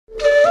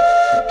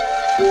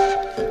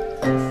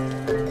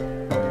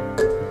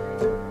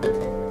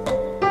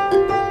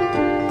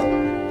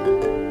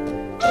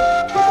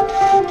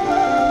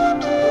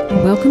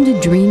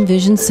Dream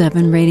Vision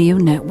 7 Radio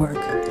Network,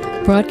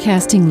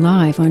 broadcasting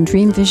live on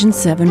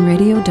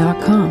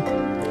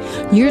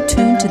dreamvision7radio.com. You're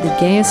tuned to the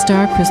Gaea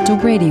Star Crystal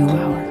Radio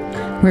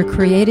Hour, where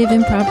creative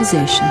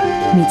improvisation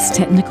meets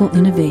technical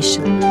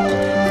innovation.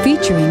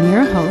 Featuring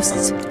your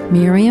hosts,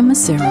 Mariam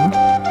Massaro,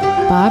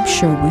 Bob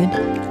Sherwood,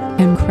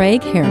 and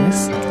Craig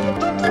Harris,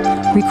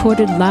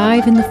 recorded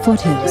live in the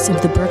foothills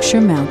of the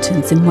Berkshire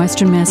Mountains in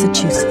western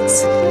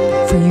Massachusetts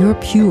for your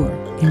pure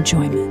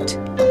enjoyment.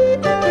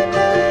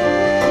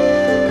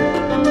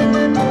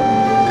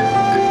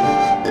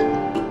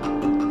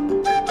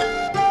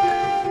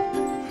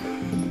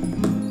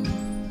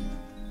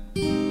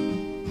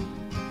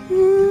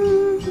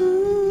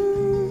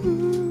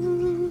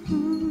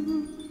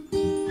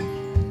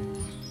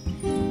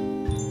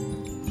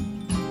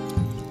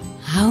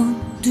 How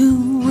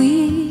do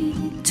we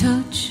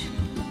touch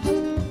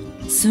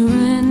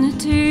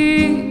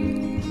serenity?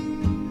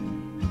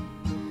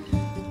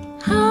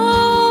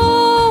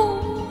 How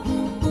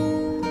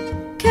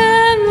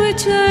can we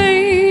take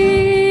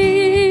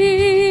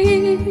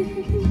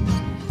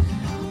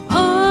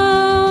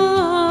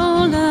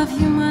all of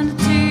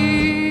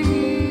humanity?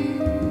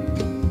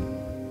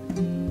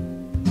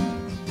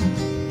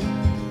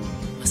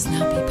 Must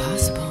not be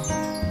possible.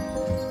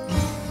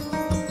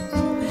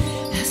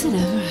 Has it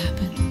ever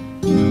happened?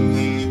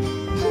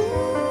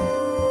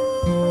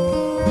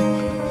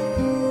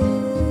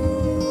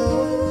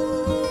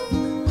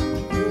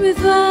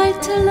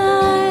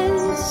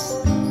 Revitalize,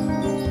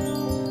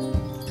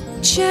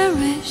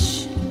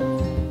 cherish,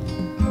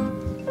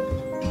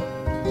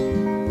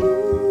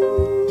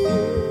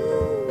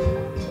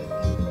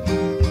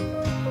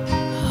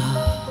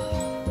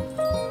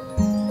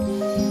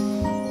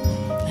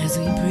 as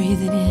we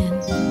breathe it in.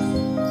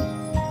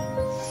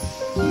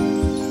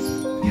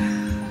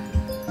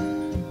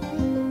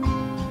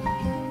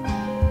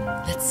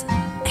 Let's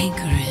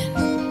anchor in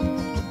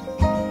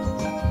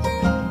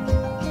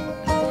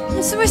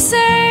as we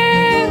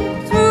sail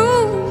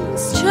through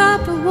this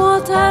choppy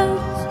waters,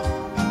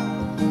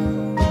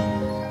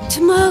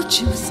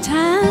 tumultuous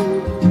time.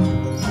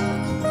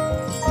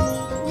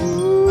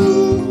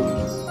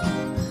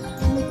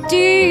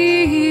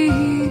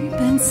 Deep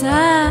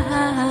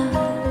inside,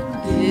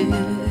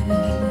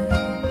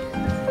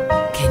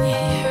 can you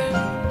hear?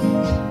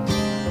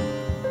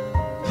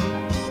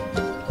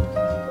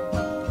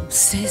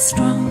 Stay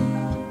strong.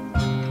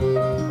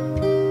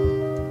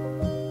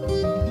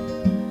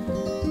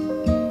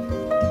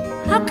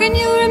 How can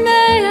you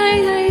remain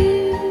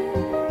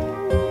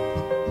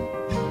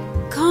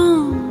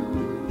calm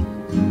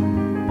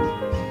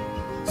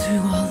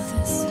through all of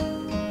this?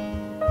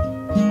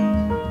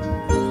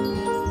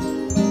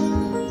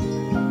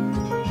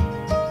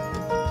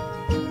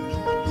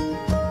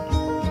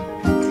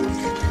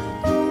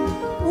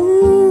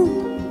 Ooh,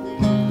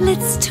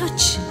 let's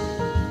touch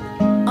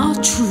our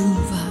true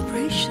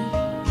vibration.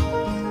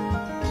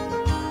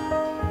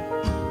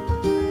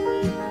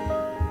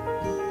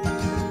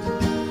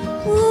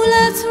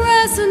 Let's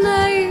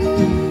resonate.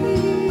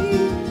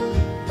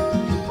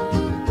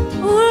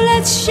 Oh,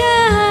 let's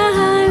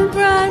shine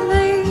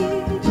brightly.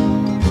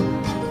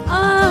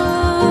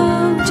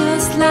 Oh,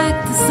 just like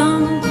the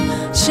sun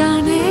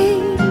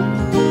shining,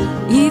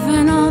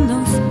 even on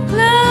those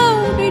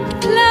cloudy,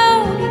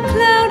 cloudy,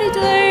 cloudy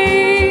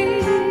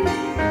days.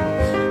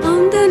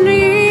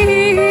 Underneath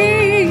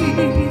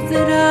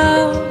it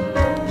all,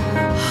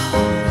 oh,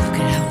 look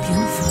at how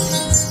beautiful it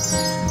is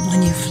when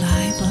you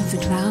fly above the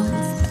clouds.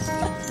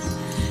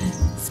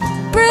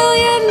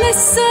 Brilliantly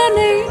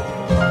sunny.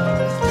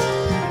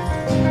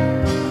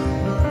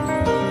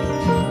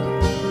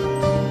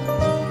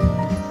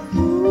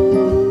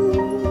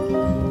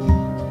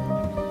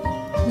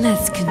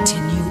 Let's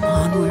continue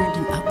onward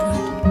and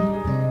upward,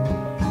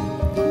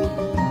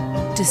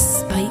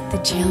 despite the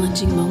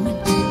challenging moment.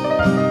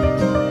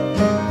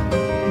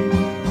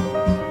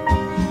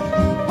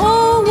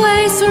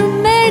 Always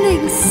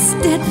remaining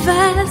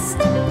steadfast.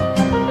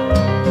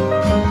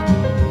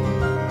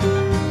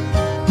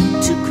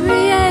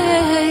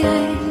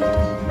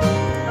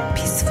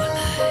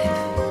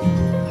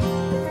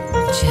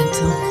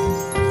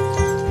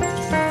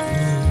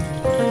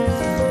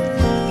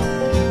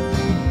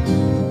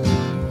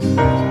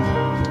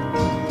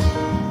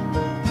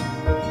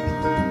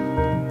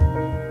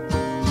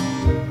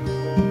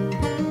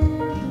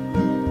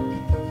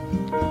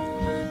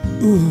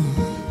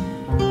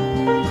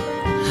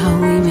 How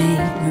we may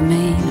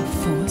remain a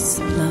force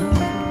of love,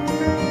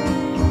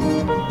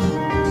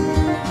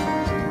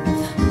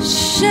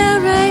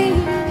 sharing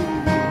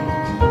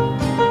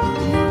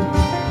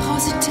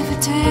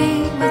positivity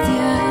with the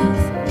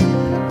earth,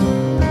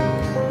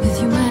 with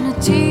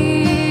humanity.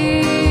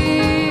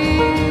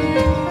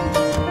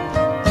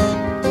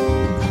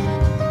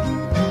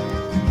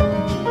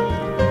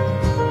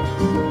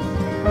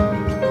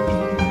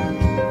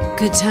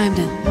 Good time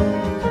to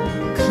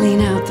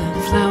clean out the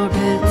flower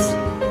beds,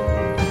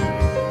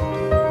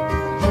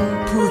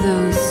 pull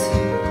those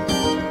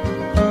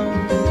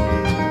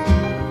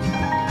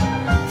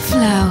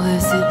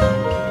flowers that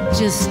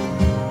just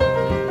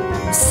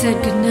said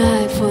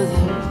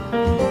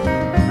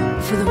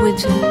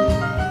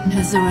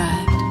has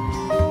arrived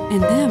in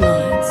their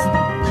minds.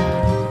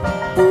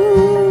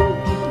 Ooh,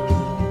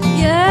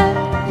 yeah.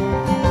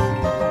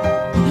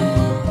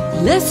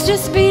 Let's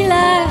just be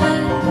like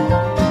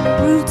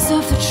roots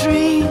of the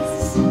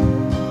trees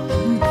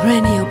and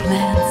perennial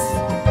plants.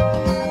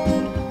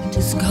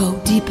 Just go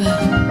deeper.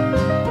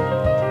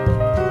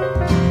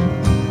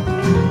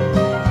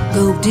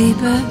 Go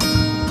deeper.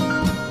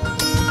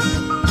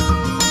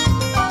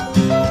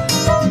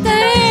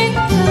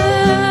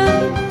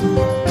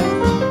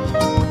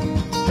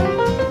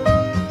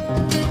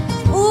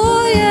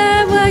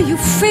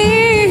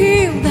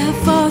 Feel that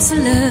force of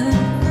love.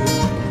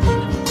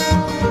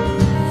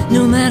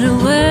 No matter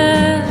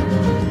where,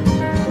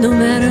 no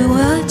matter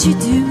what you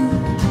do,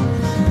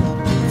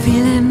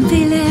 feeling,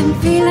 feeling,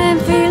 feeling,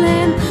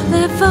 feeling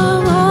that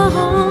force.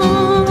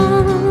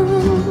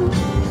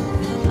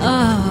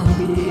 Oh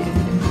yeah.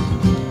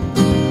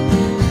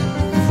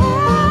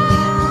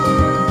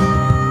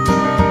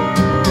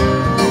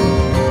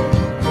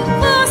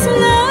 Force of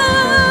love.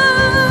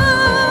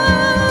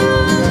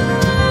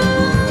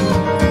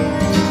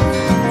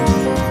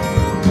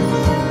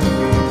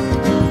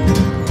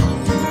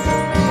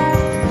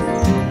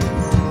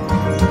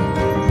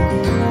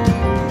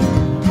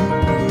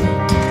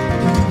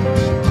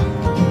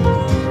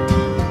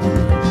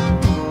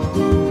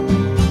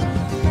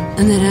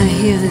 And then I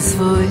hear this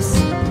voice.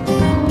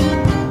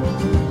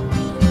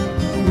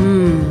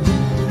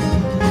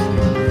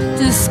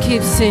 Just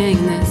keep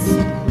saying this.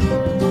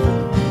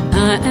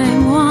 I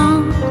am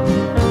one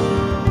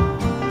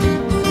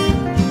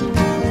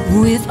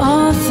with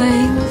all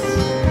things,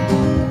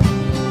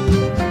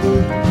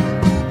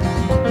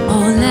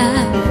 all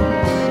life,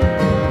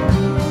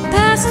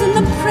 past and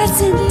the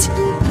present,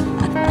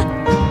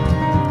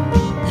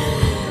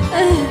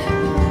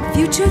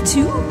 future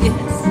too, yes.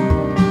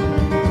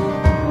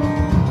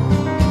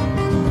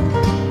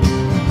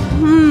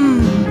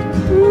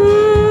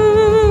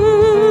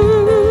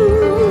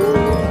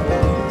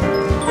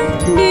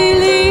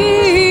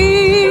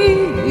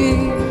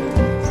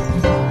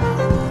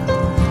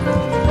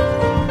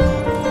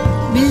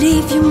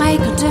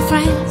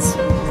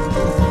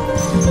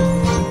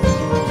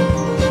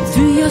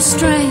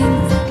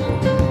 Strength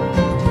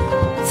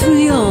through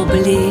your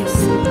beliefs.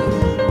 You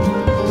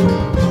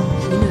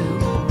know,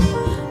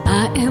 I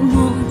am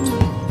one.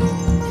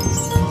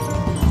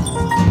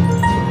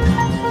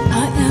 I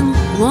am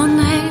one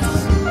life.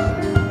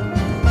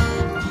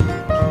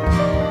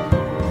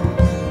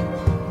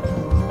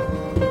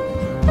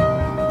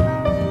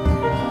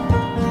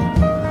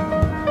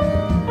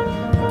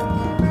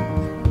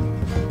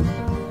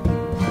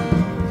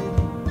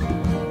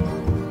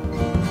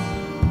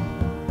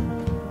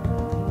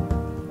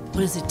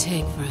 What does it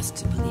take for us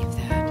to believe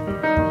that?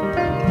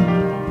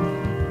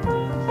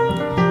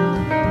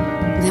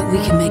 That we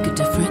can make a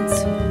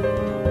difference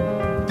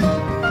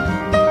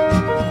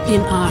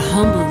in our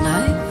humble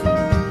life?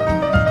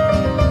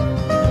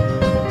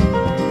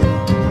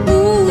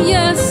 Ooh,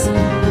 yes,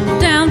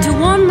 down to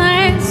one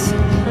night,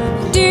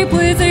 deep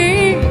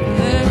within.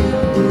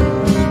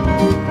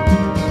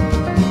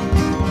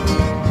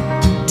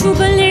 To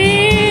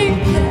believe,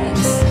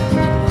 yes,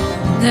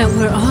 that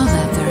we're all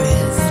that there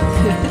is.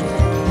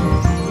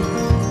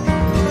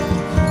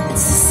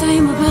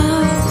 Same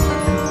above,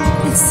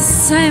 it's the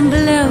same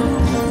below.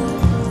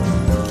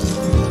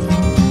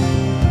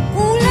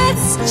 Ooh,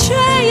 let's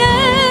try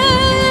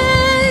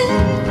it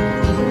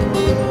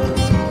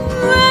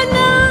right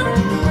now.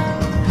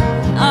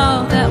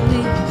 All that we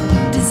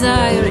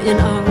desire in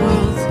our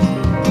world,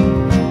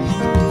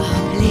 I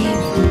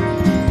believe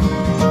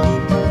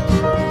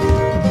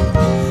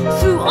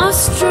through our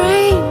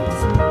strength.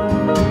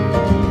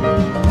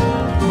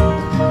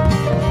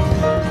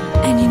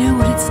 And you know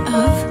what it's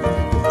of?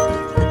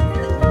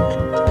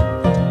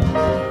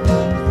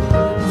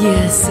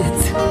 Yes,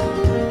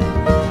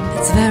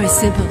 it's very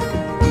simple.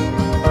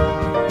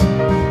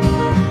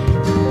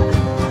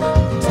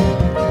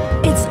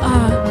 It's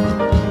our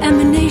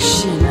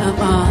emanation of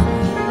our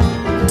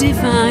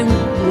divine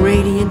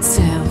radiant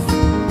self.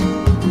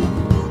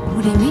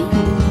 What do you mean?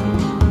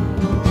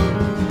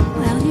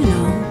 Well, you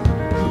know,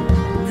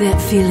 that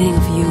feeling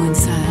of you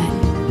inside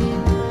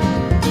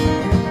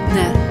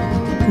that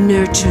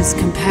nurtures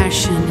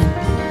compassion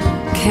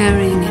and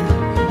caring and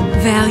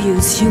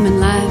values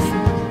human life.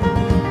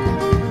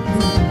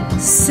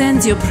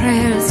 Sends your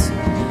prayers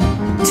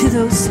to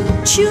those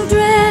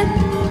children.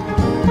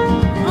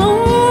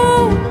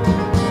 Oh,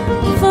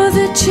 for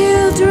the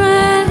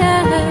children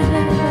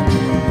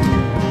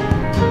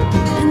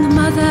and the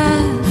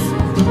mothers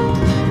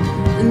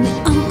and the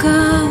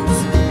uncles,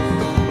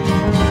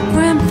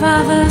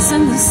 grandfathers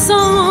and the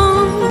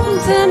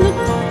sons and the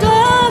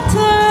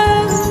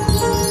daughters.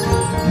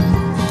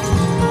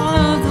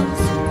 All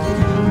those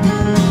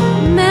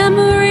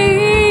memories.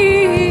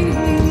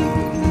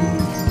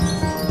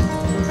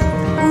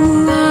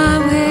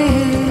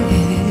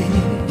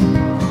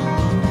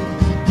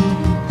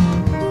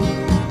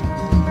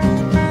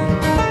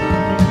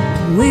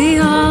 We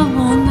are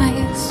one,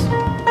 yes.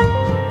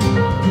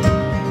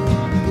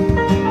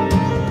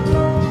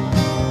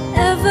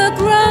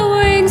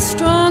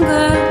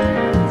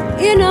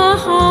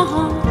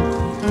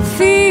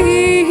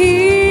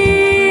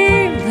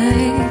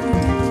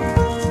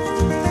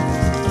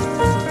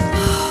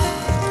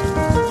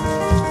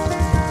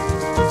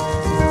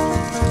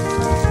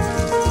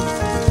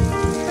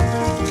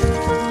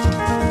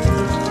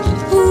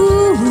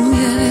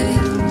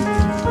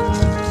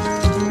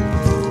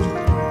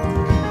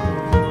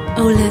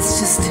 let's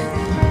just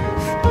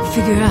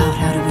figure out,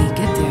 how do we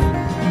get there?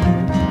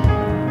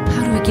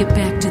 How do we get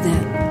back to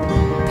that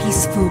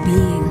peaceful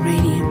being,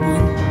 radiant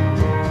one?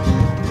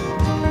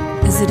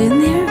 Is it in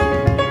there?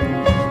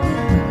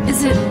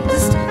 Is it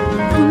just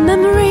a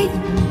memory?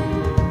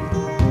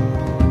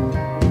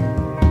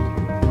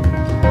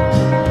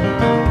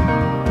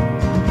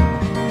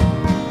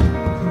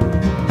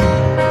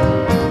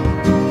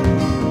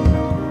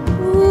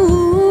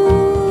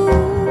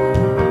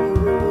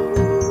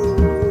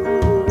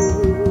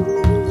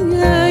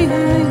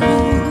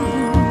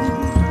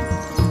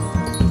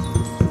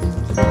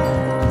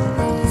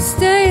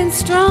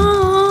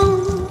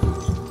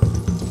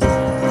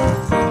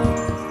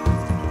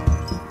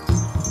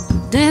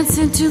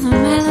 To the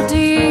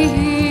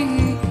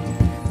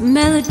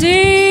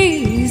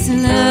melodies of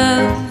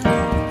love.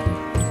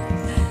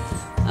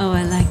 Oh,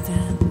 I like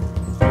that.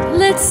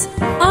 Let's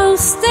all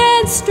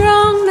stand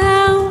strong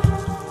now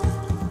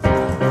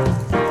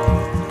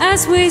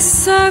as we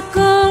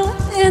circle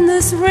in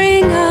this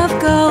ring of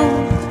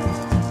gold,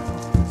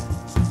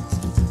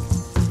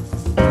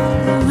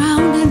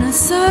 around in a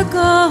circle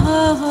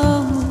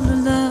of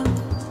love.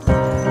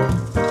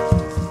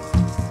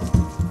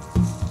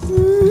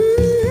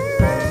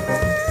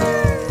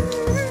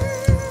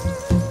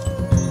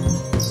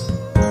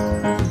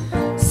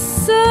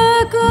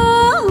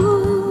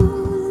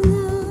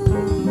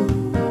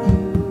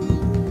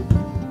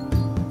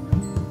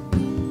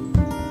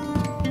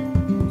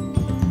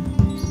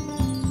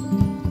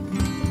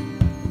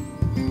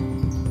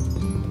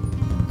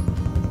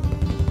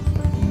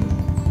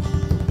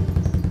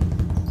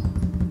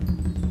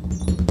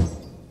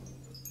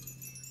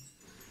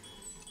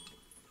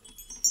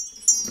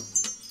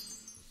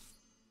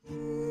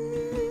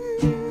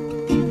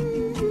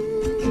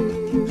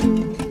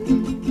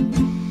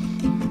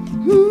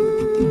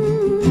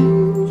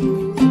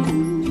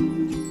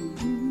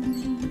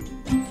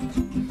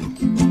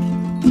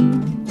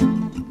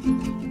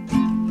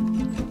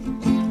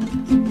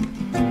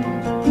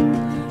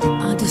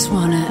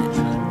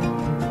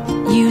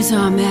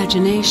 Our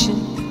imagination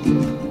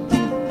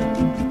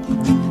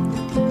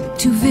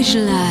to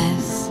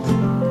visualize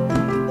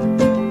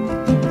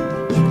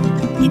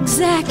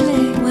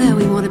exactly where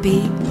we want to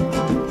be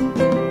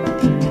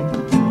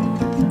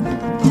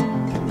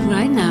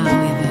right now,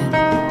 even.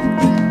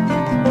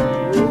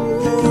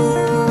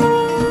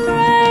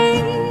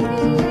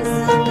 Rays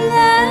of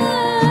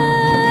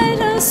light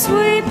are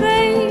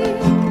sweeping.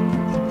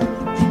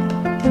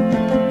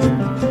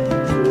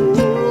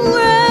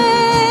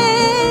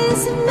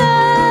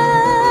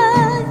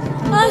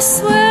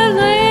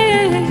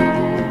 Swirling,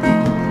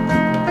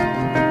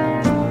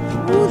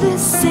 oh, they're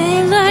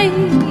sailing,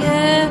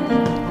 yeah,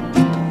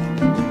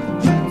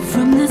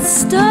 from the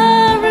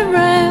starry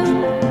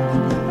realm.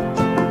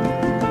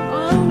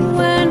 Oh,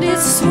 and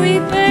it's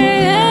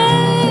sweeping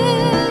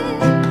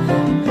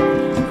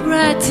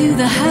right to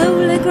the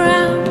holy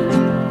ground.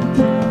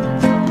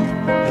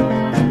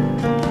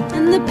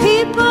 And the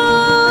people,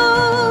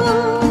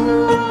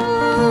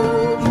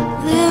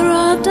 they're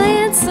all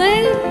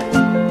dancing,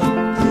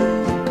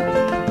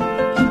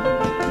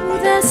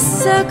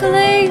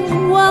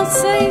 circling,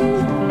 waltzing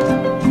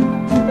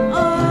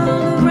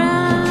all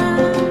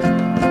around.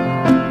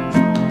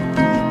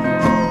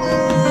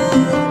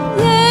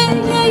 Yeah,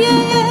 yeah, yeah,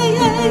 yeah,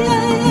 yeah,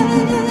 yeah,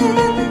 yeah.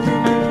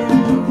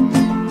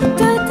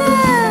 Da, da,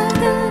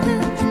 da, da,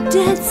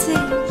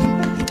 dancing.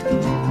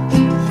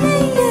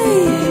 Yeah, yeah,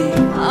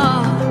 yeah.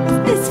 Oh,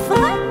 it's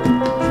fun.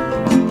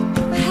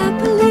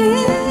 Happily,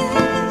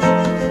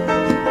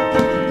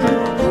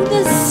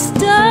 the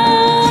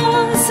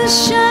stars are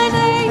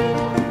shining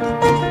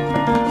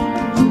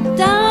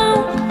down,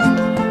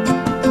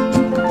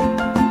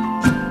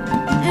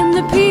 and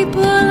the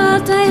people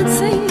are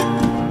dancing.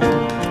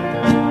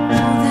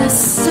 They're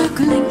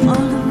circling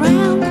all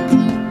around,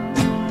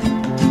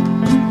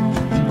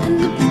 and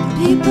the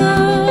people,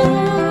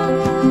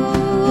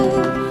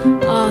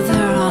 oh,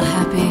 they're all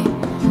happy,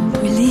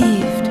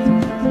 relieved.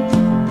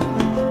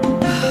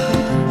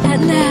 At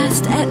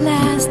last, at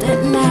last,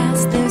 at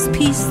last, there's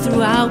peace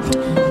throughout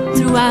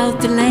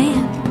the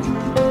land.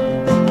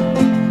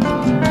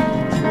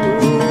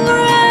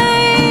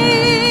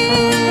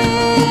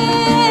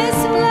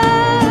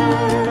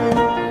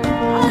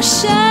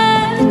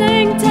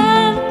 Shining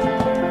down,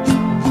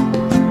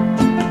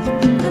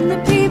 and the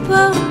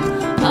people,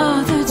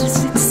 oh, they're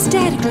just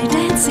ecstatically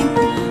dancing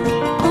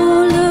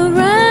all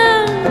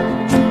around.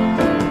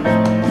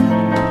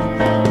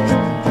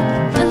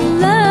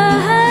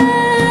 Alive,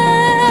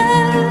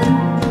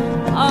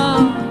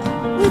 oh,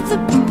 with the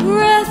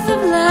breath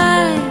of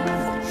life,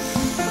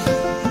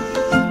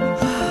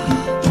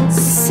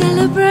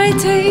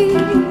 celebrating,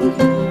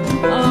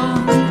 oh,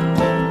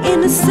 in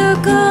a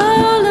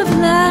circle of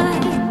life.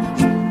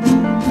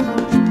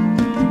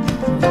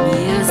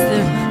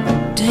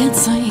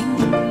 Dancing,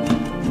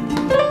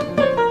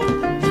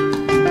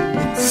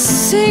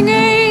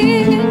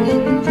 singing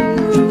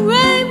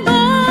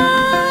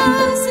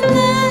rainbows and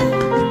light.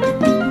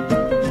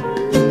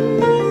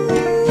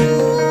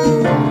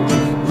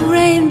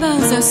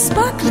 Rainbows are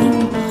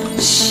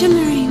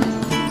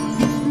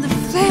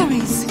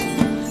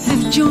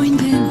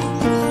Worthington,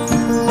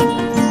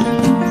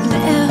 the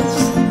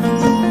elves,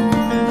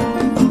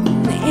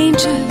 the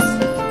ancients,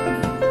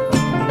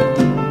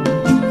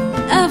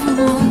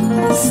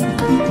 everyone's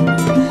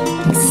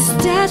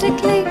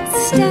ecstatically.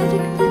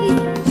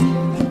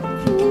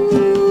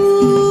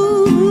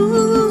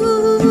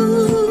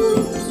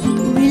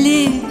 We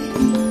live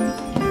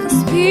this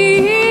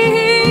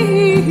peace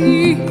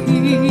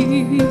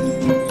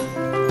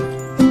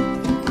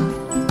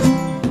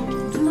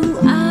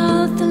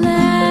throughout the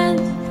land.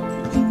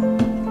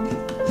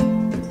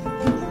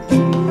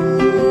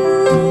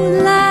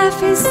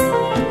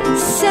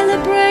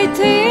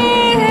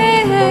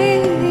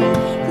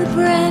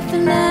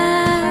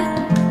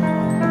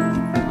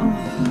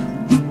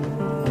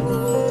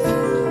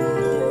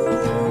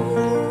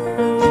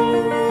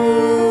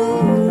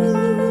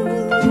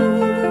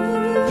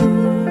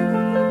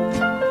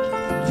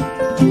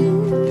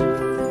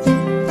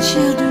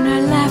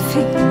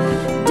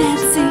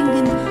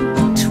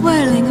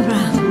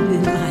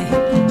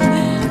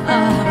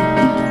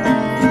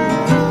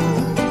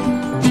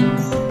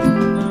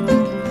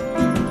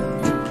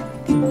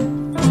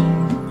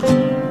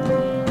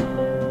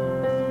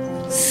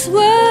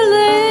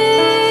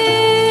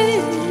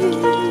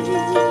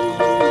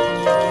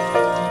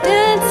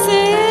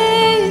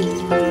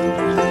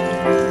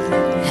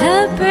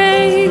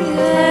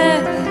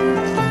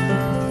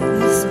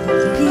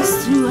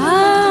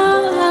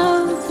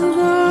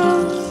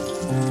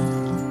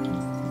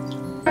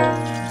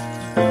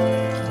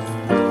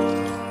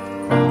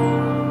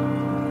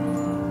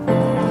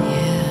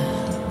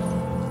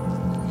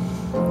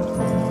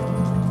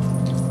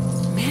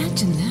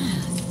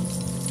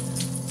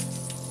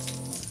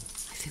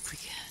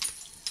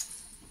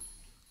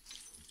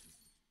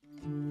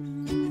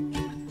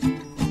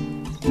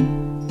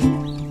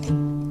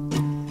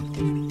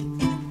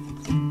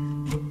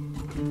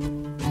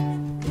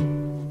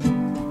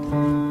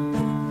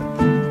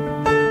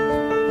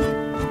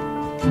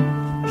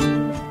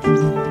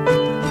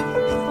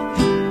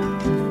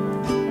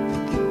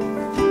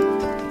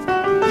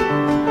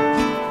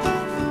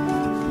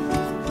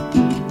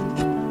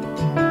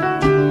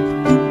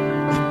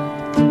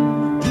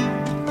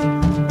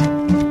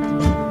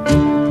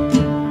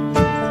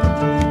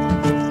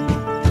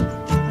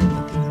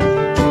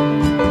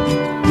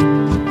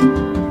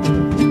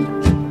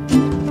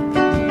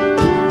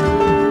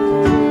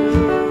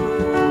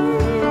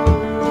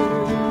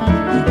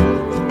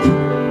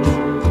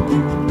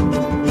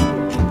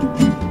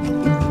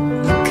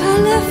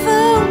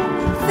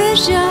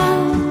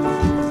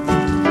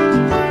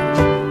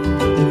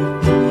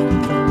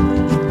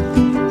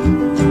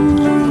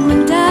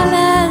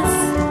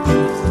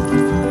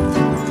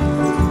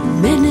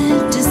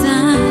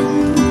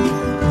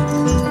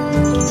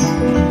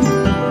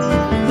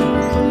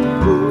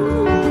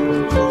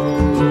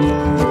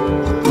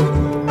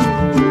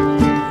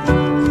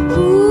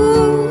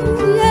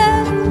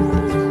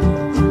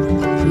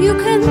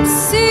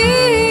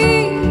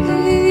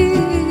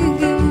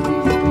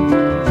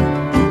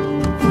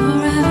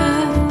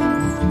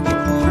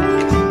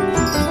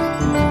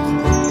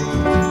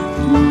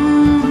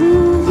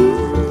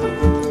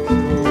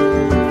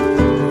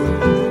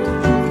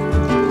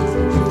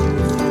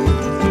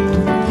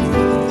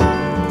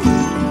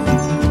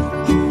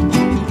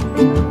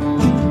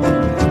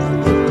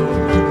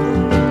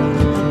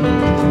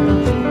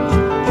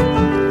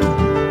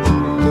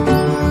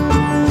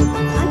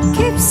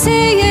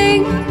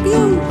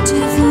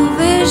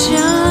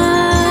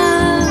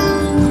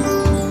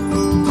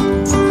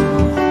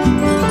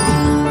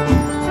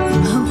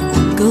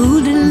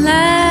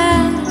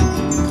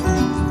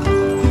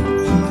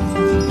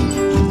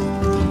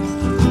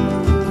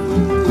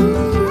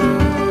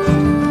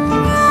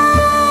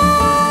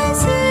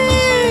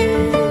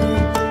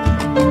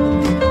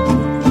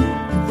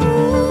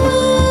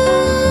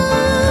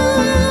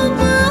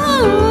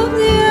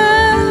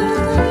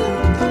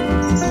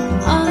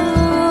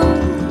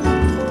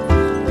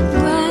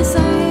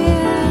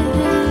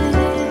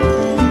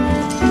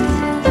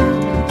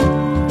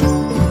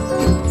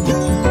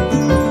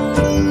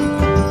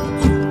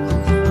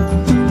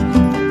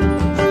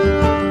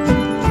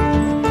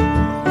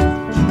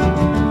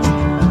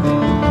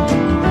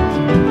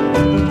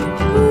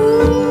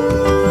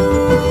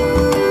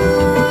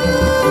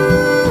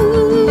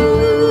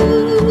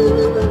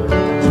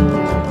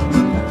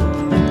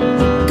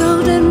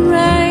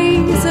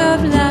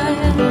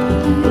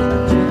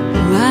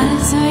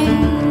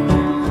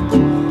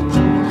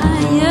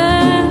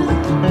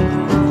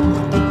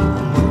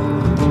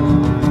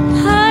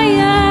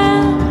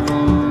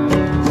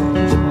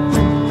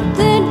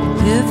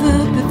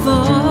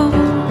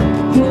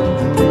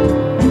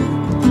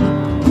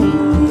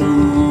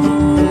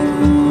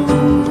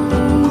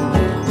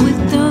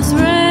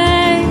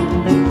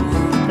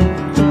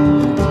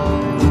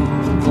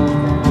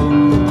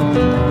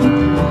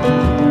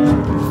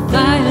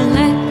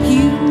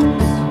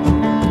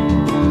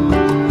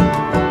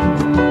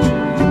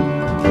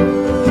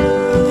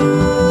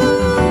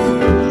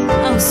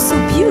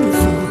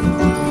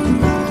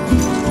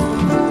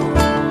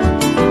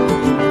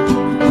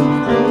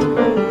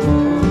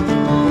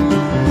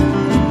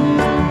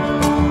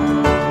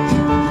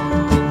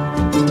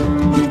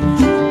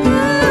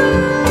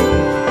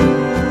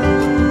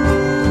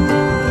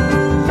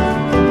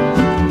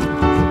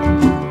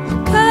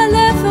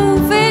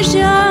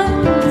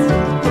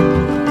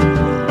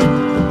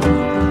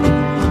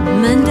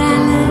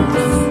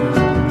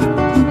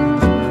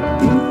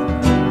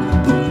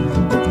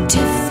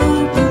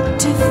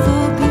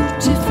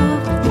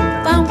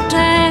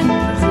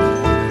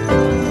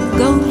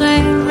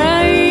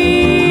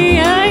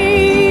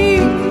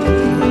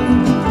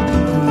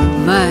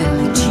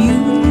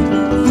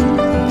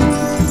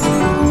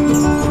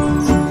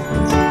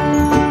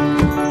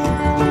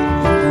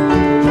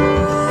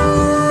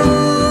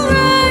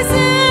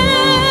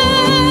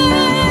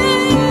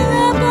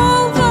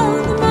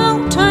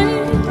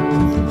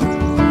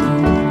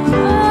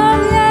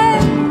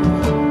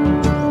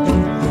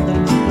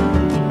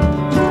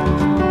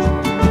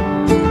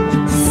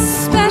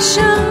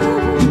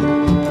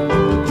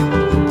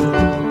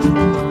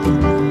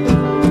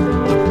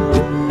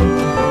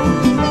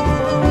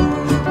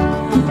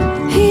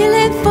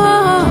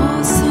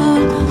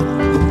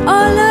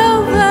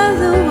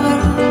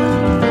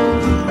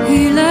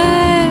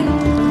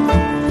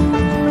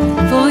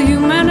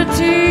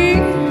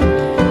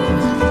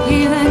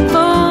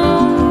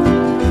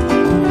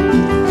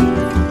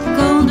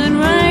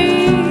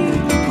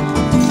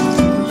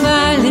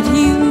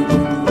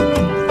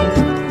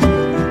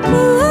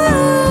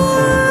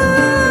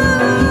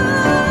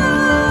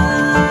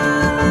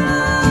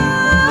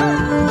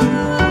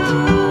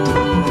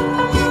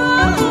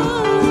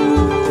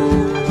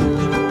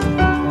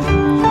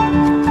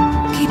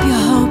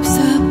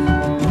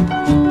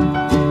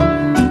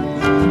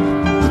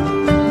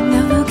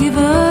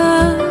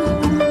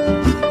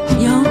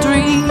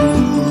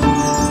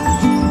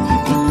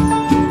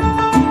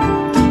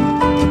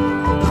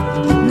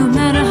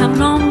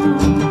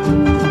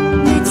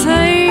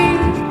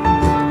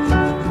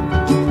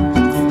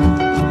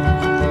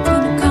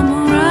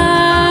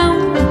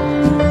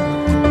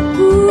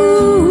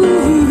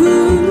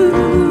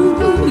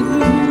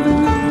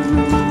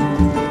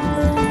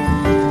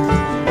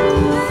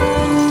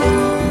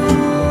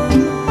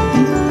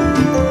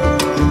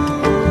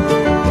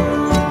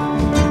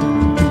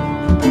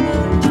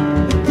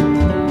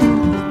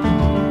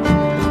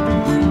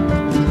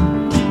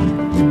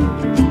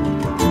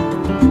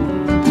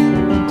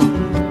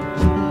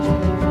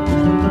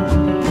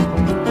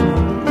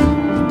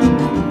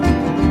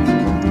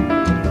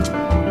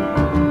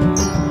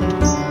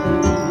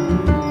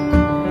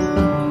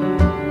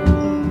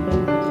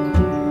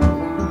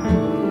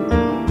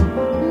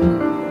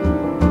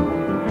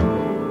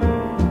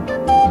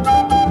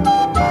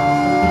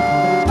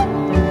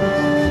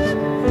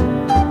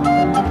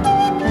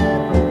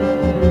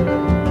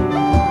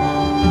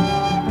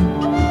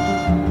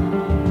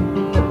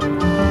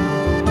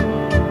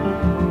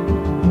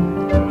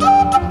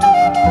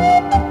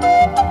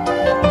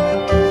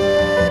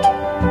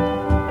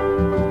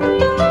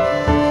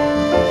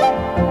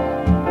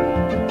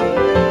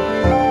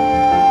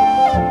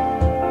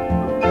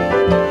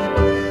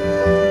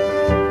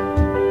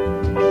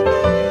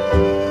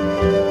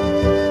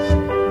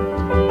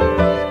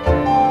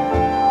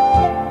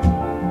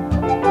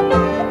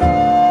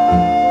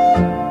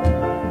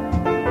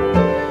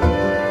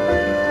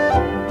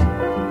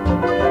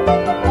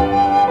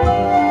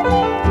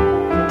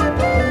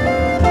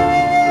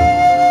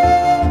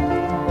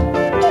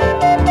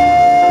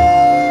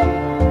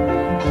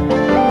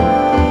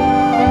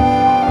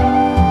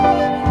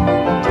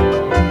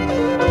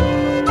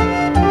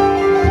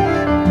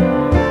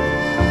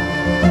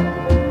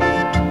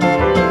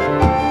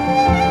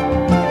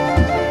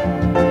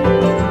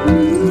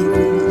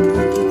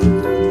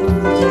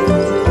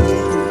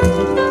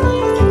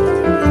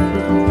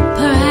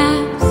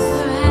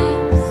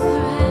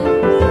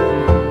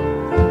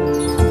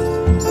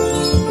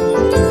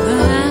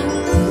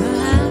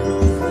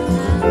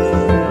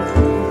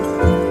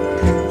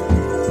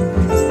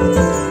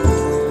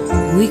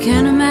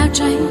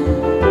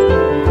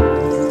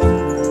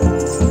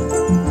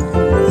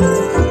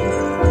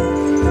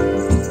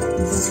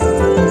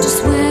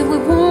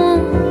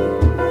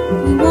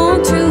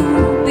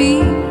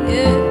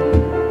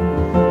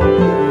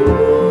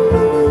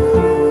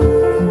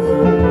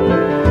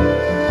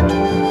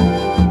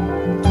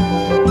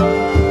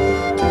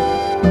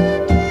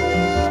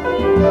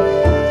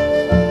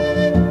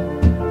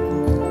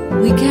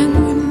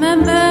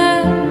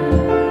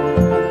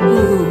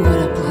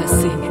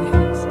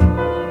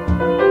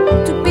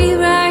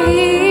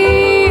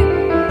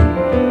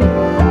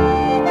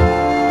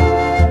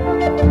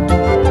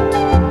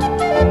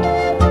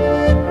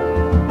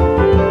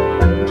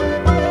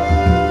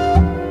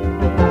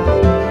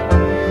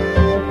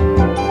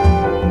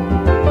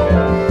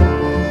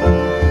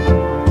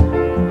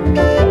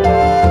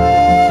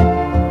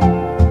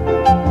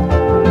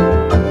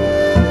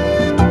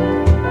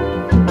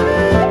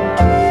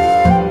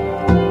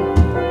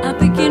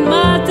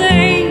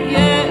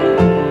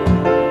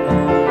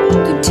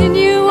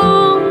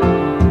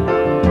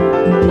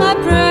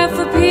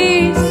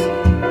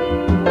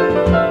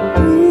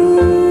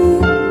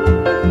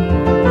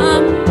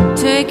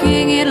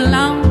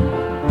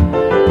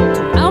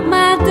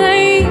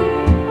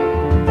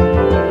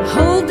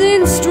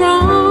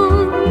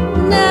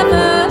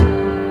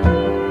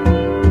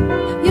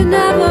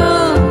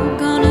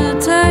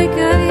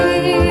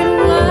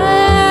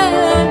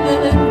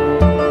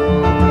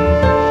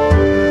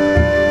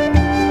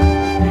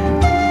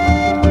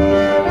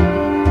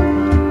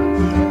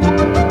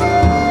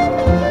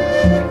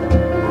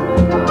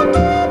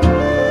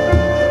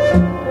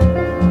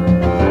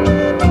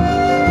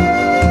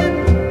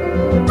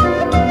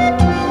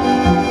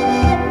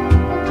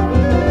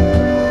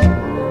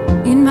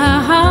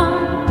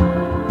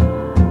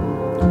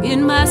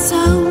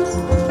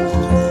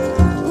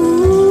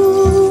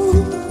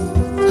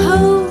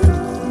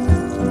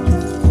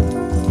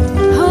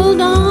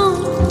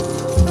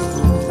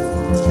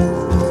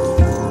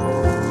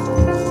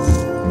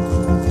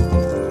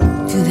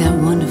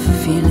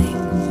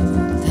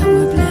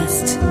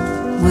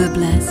 we're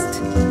blessed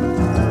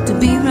to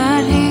be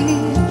right here.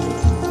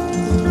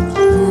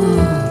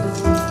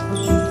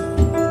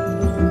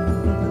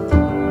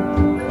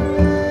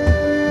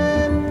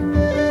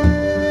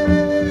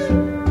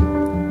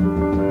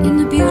 In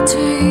the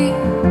beauty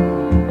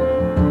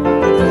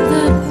of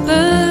the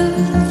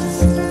birds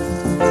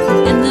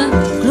and the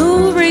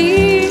glory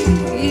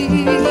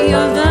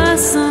of the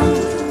sun,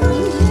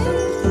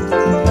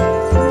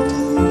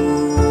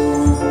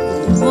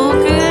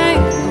 walking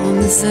on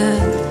this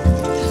earth.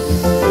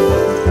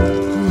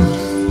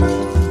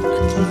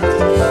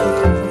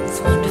 It's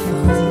wonderful,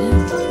 isn't it?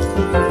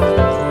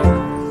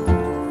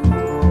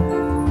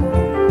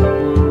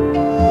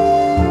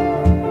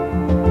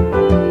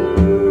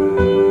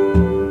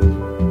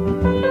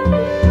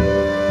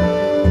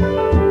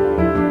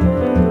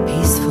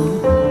 Peaceful.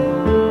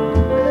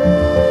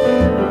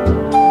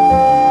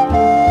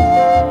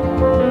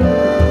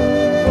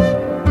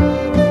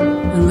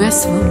 And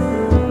restful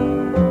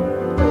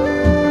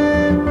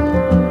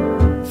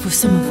for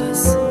some of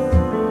us,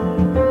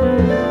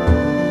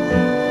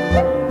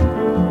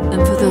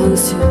 and for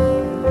those who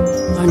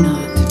are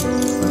not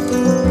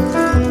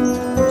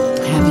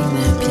having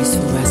that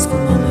peaceful, restful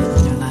moment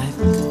in their life,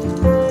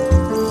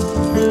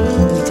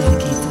 we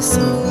dedicate this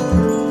song.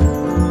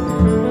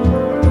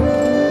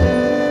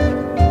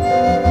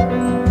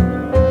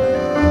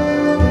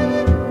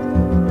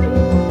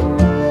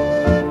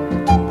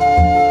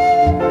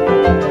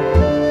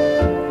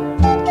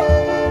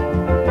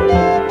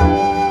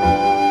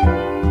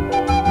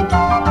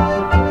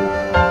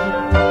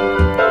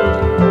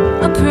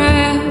 A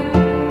prayer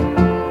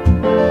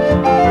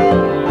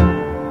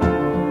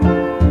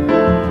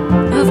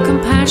of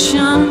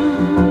compassion,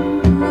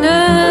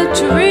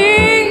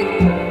 nurturing,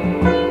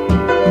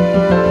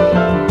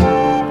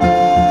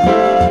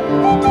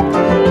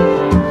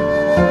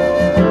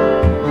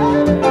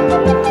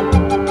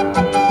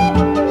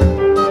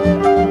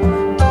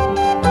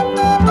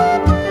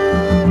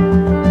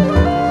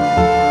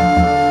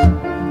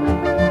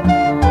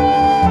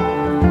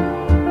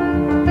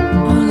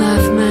 all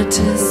life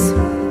matters.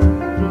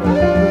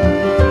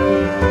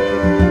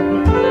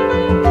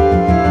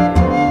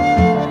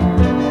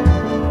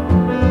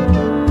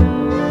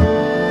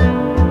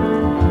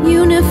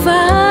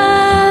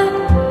 Unified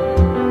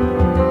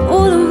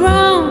all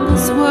around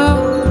this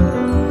world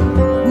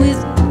with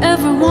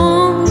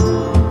everyone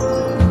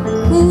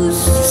who's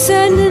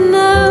sending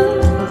love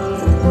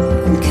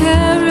and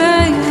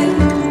carrying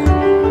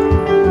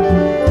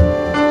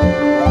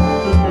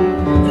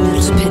a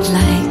little bit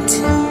light,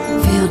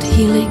 filled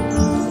healing,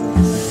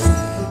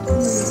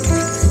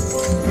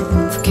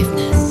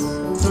 forgiveness,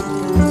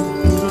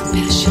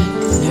 compassion,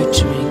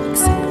 nurturing,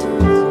 acceptance.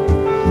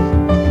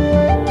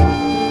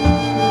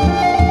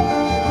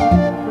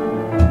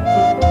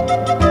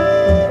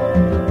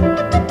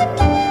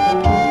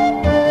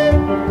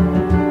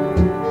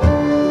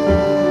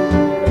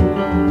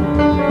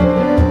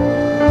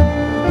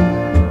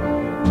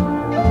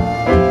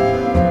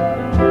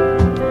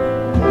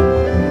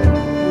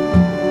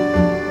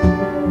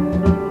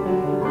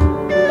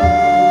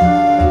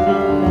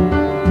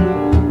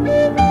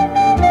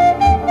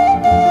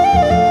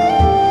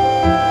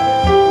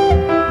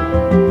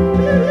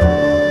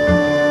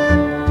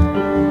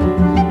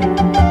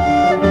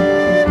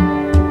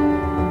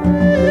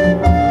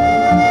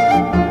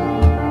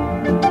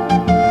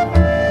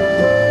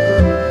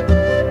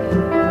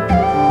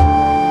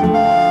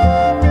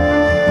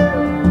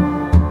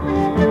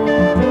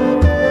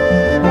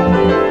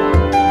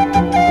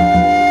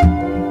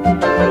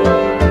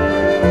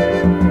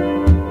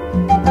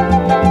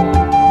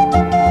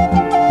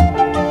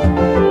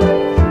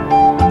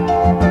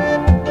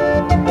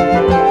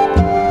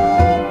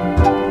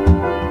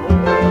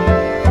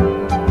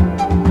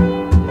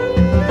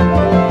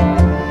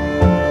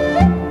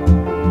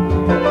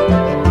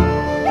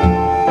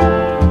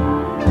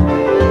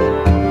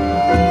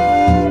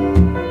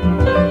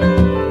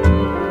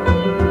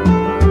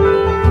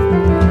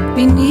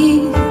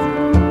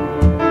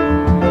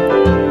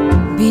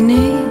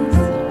 Beneath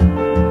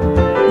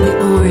the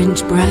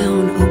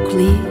orange-brown oak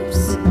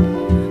leaves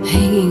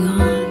hanging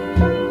on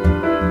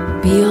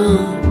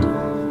beyond,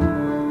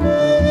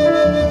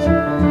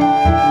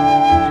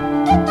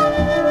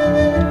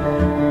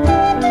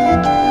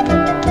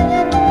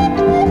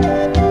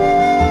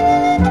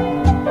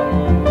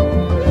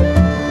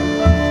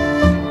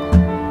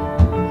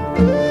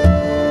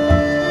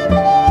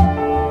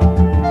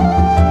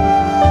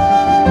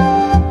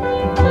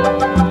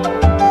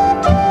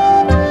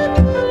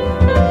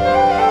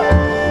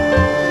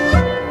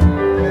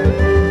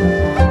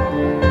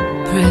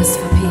 prayers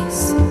for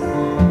peace.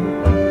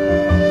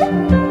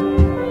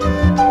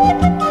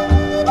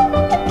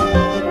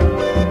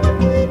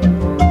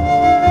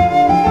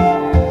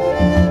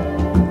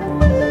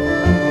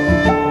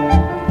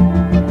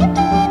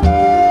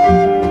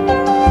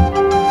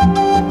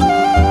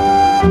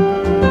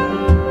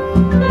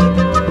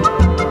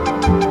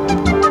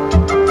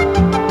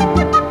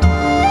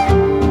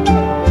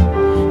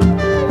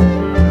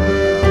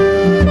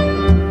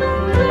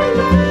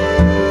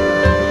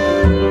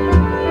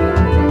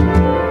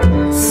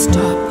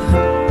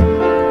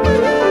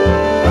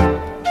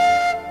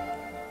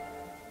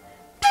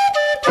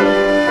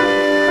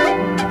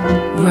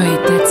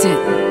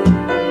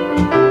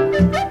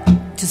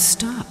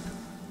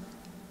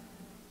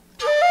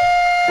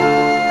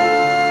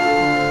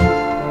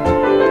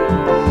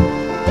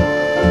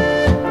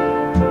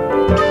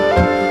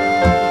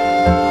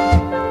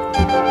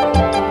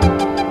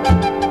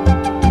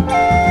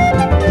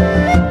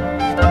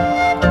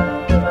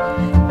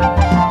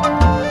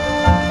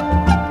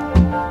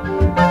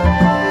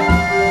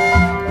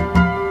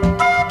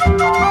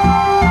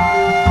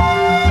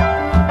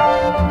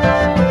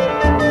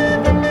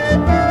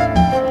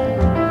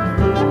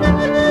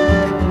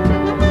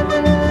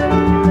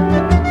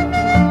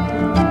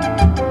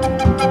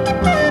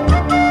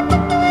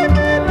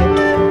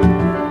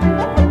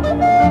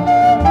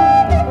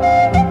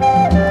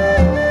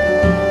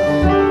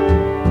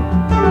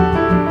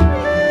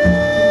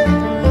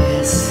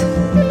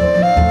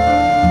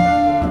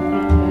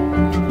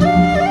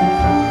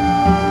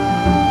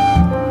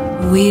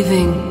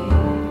 weaving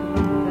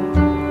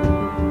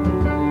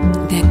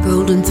that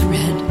golden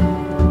thread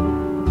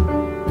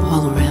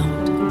all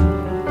around.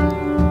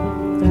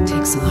 It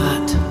takes a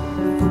lot.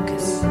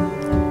 Focus,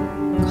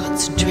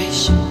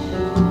 concentration.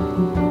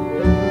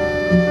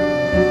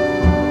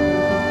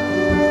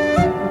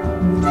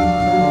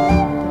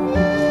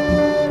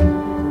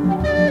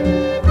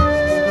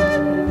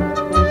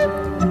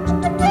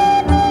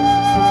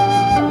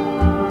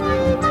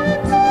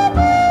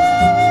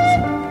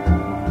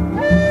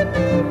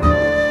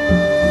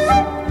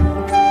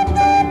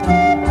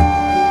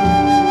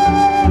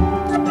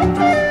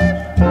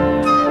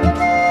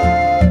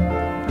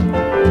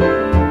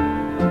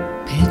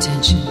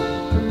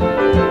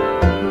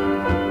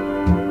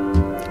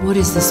 What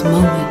is this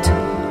moment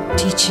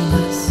teaching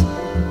us?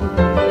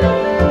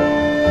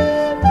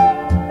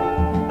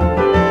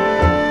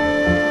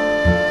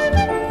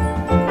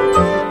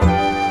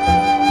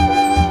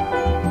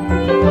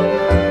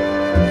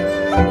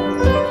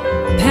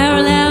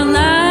 Parallel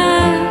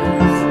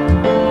lives,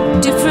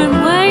 different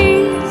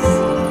ways.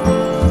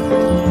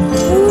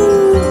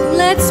 Ooh,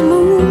 let's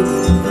move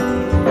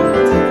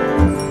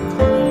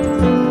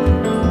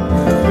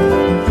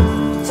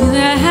to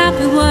that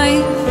happy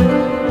wave.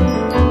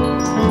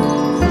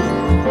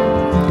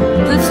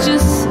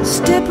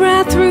 Step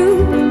right through.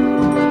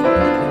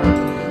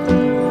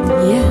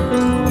 Yeah.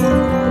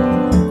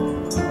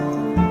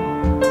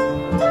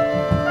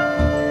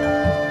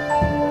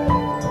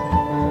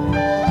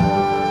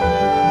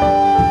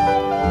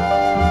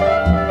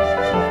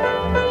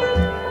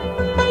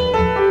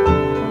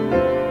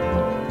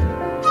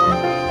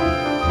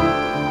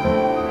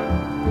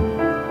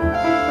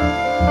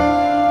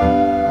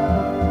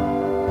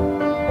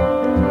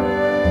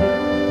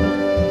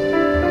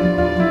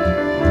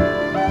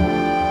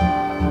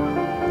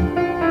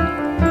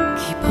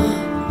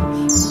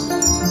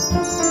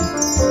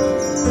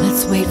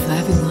 Wait for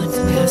everyone to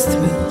pass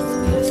through.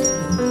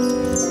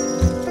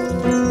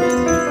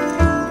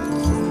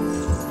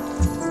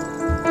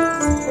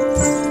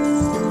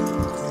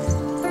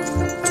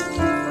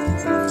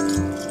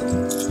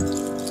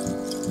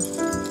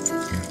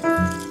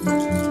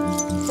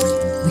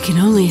 We can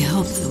only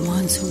help the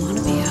ones who want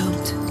to be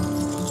helped.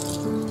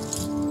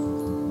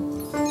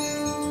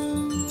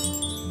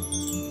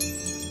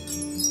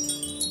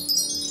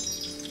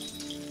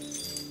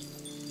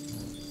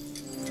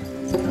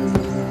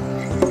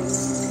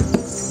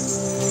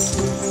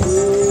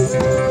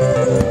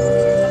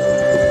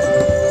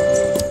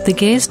 The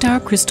Gaea Star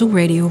Crystal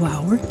Radio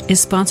Hour is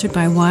sponsored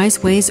by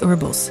Wise Ways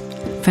Herbals,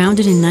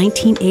 founded in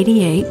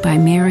 1988 by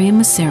Mariam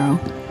Massaro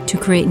to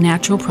create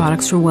natural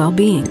products for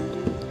well-being.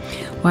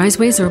 Wise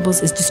Ways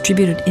Herbals is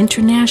distributed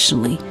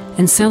internationally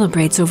and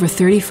celebrates over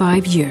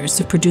 35 years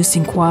of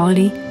producing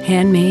quality,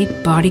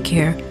 handmade, body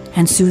care,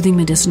 and soothing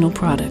medicinal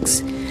products,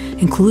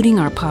 including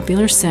our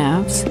popular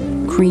salves,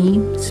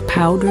 creams,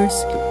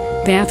 powders,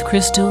 bath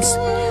crystals,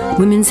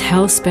 women's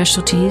health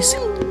specialties,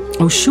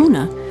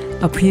 Oshuna,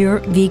 a pure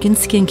vegan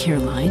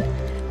skincare line,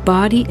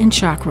 body and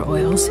chakra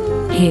oils,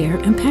 hair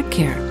and pet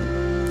care,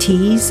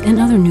 teas, and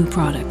other new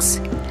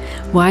products.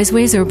 Wise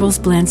Ways Herbals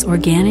blends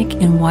organic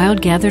and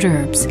wild-gathered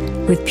herbs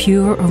with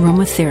pure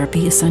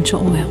aromatherapy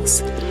essential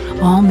oils,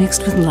 all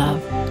mixed with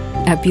love,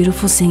 at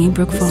beautiful Singing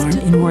Brook Farm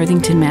in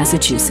Worthington,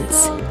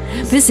 Massachusetts.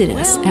 Visit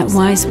us at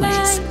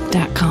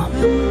wiseways.com.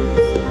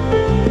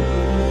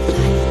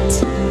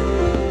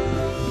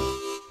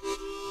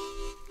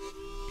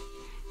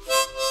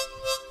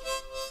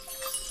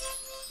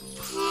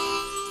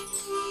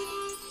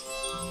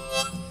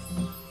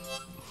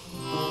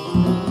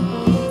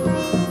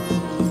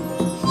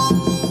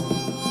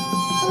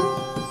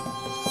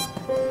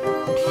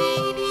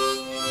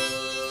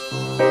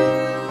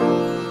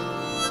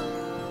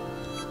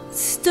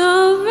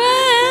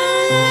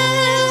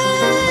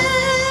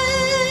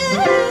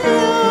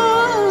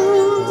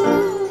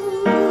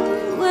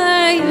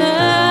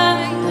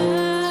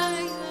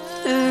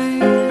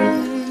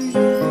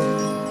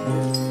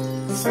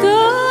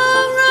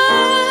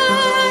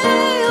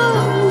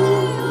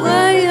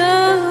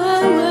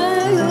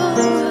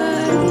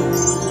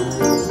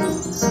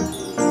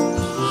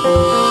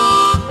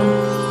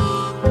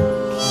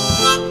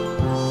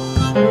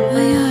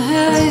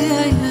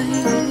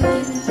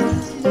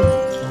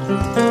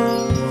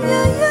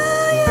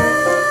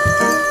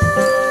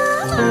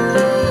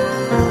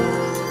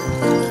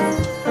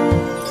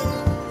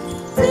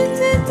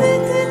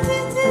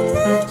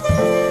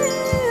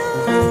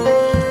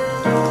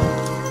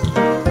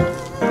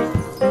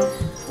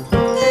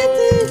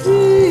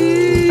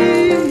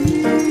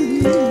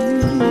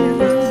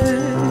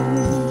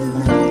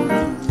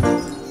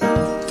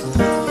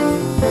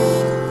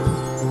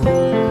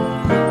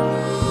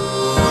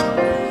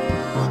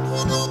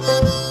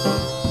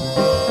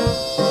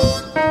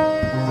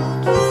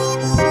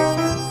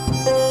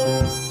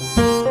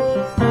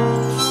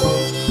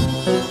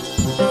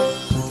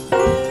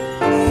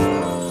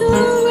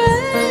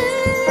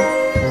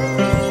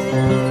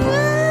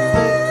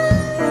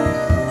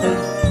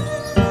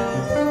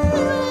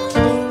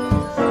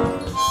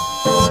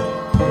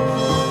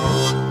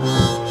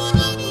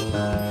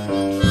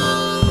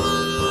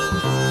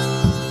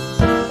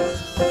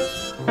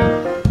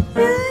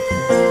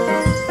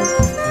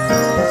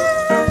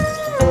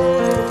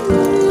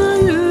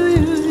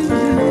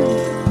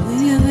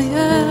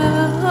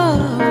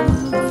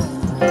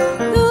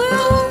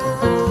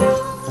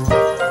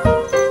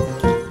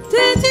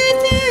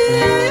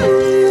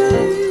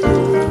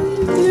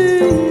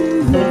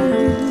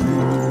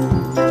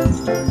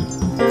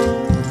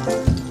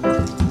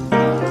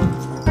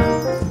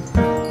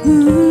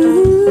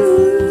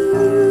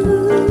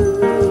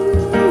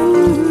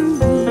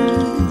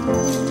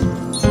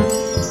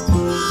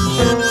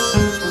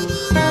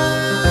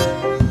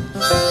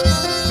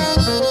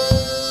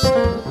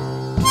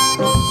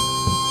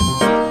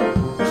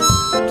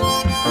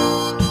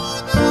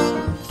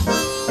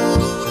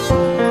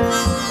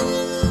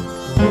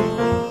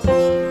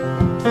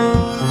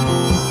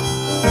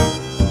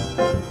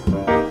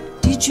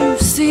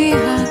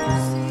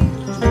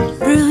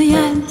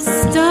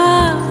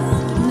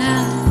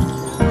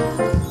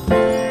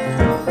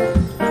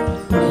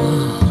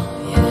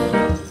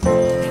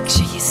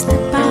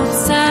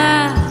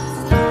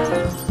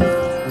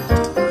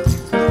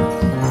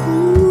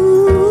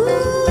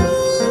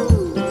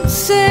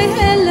 say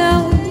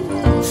hello,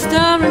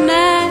 starry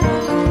night,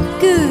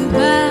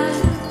 goodbye.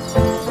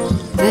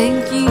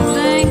 Thank you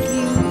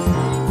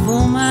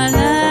for my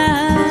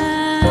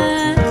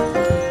life.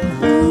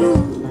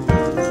 Ooh,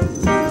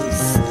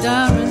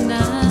 starry night.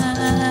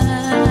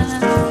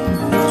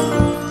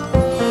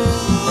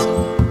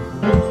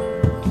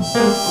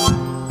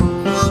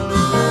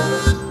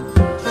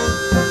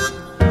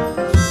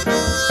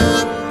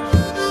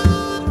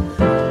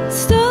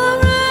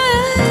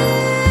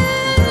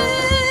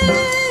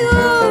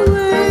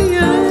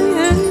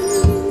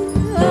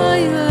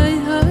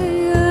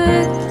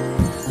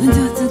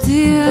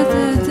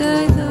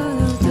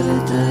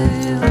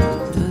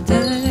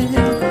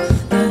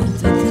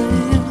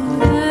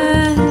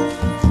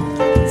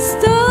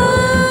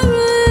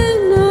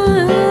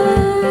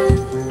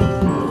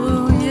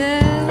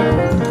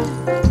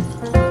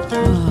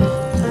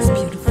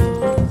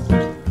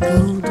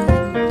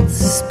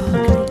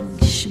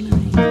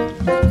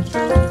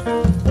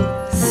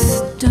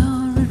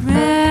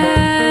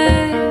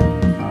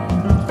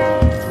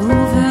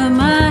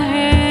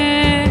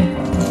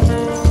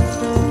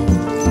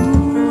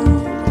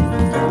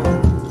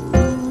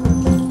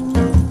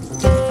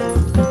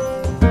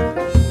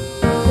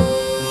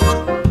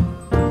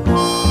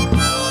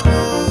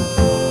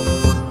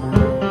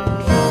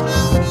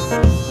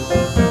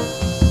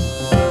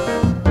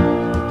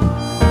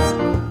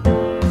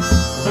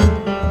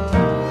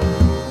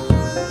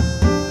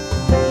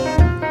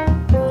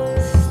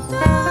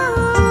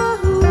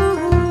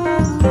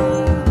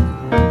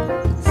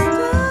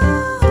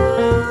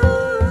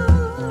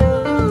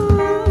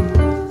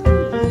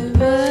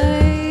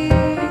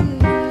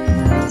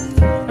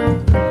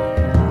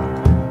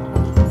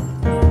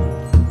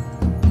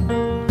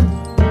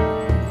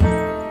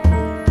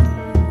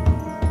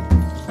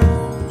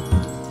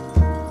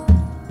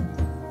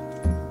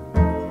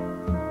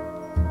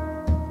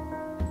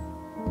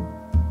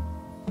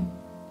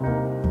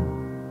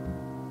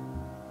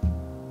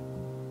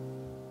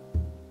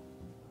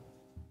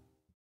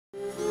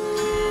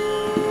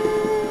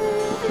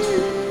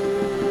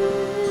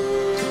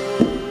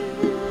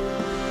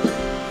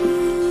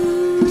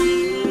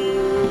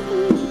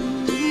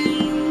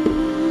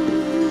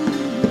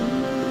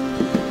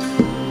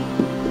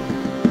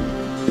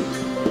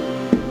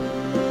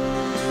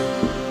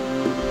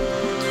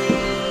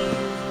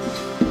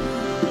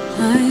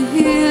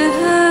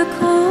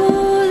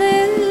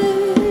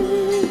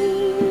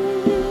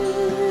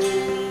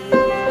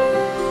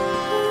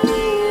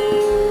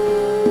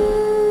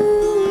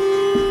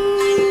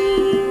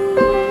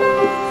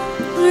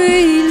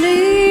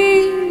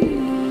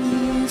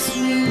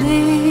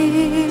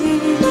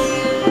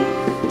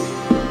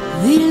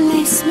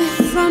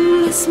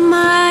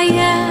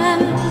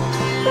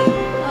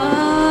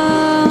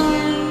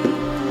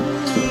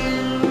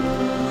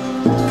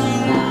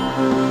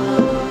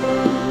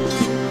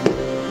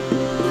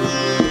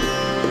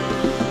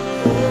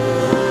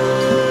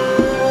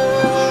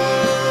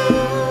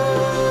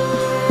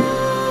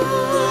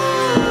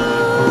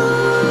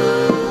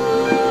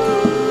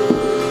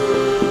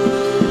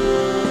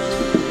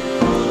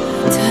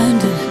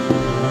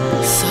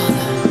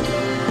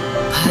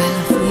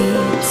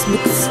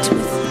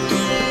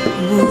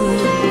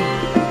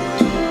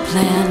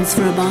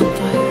 For a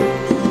bonfire.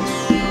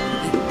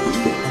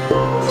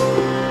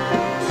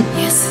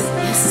 Yes,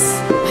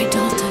 my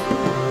daughter,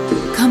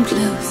 come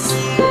close.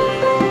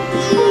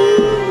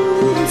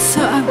 So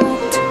I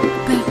walked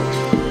back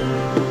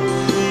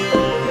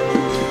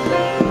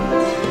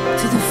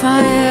to the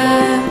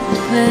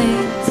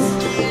fireplace.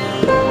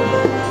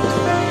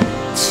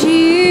 She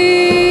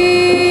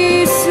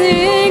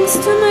sings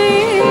to me,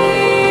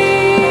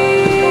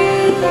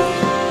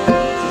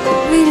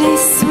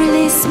 release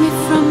me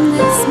from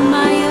this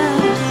Maya.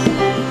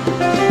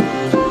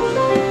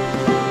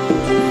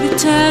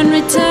 Return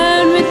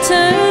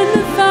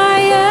the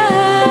fire.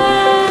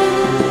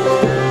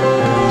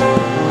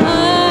 Oh,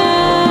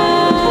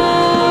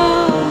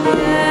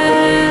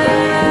 yeah.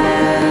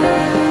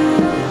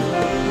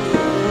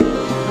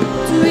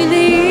 To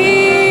release,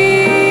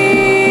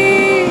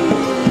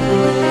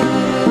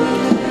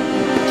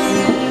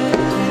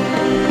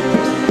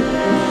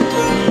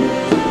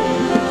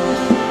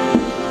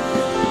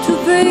 to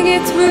bring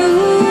it through.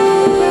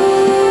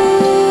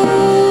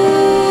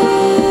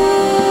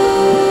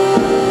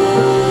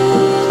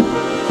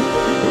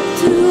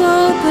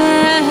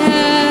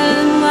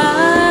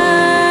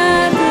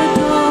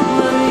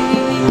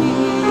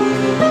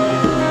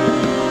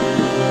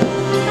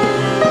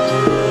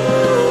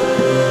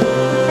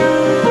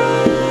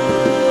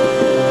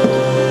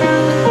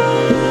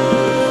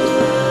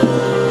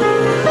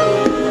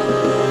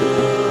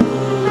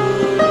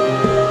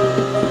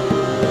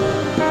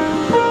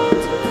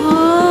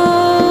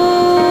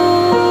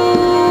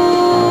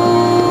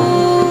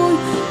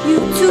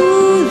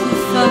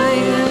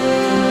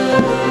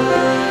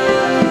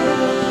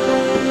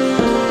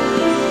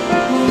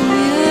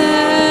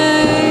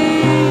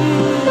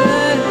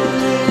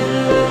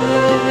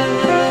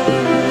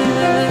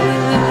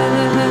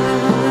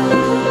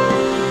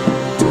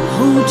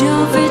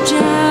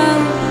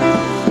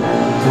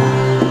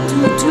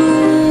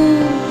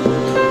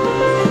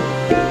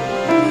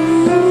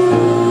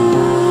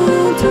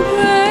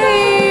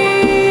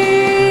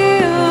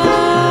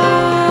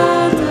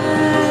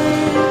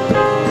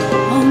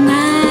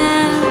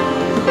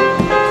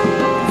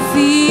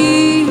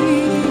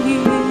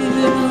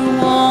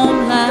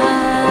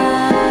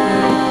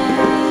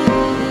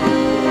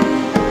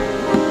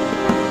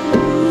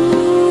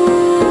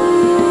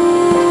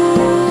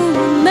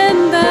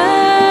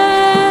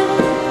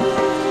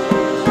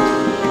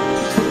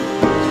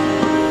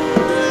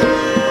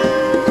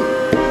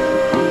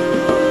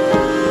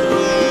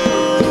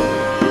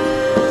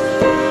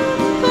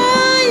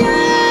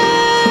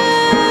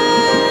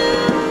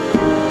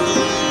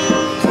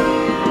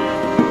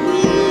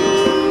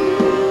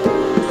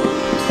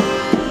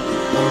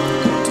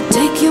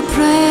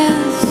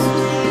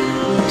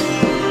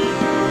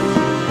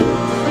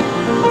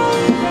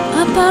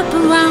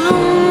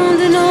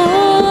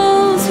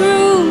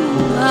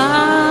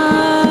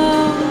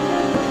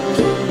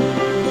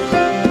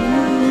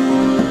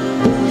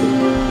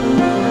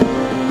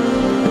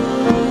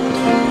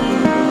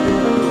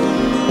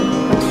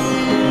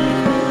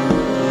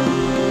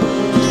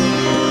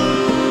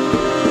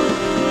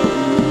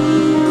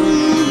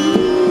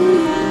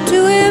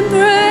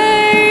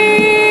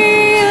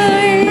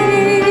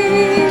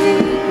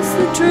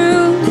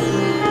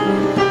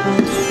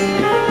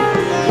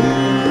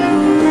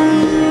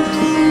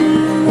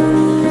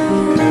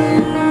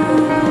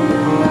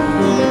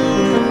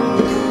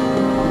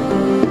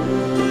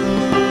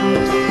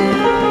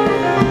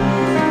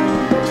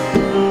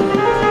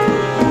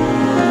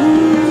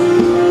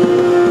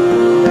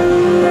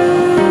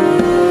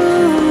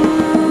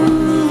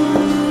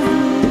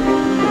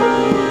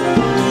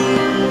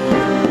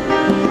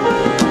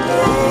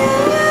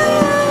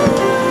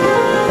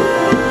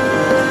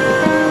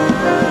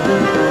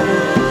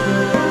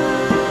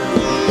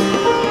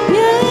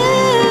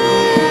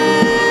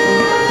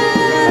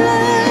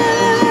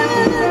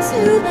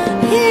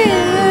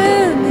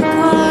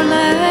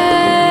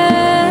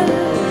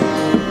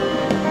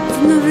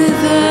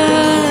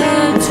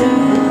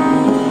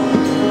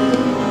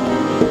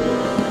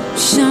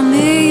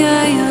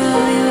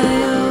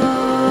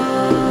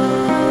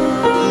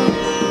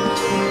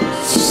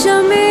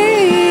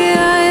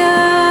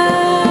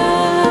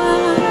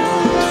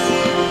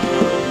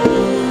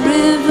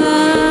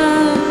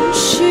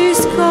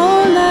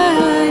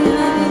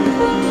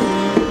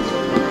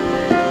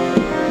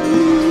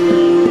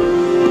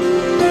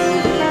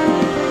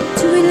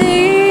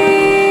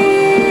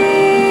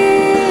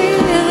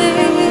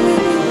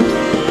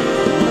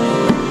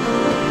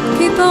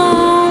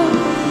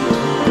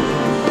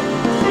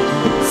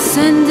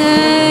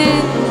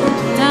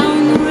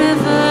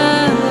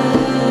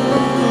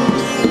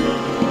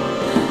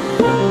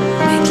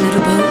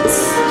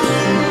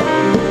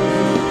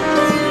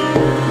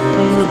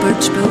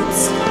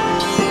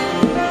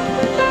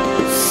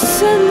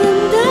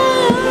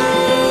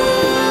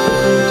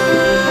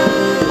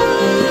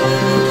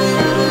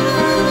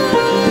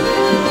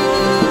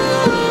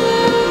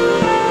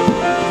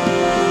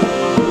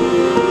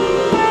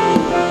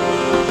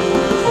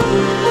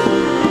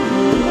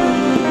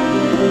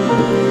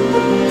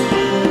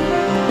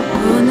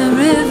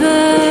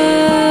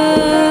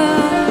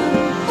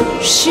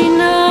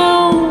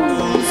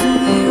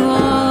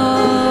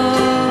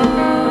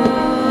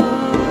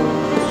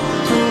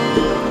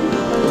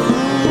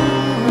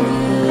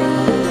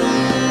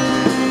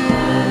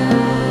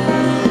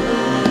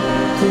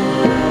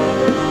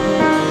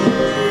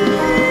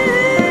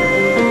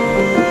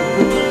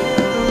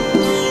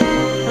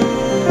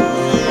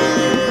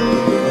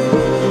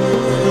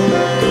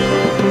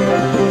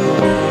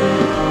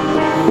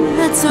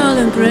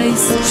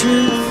 embrace the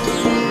truth.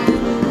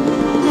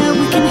 Now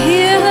we can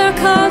hear her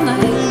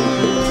calling.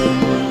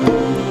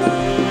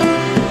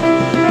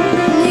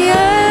 The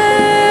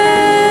air,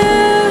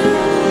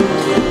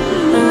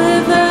 the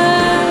river,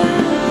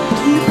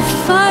 and the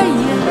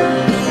fire,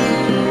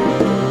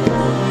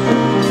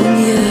 and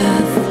the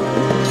earth,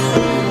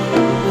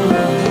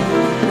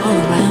 all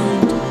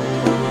around.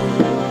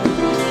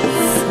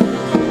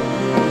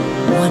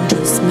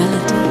 Wondrous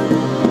melody.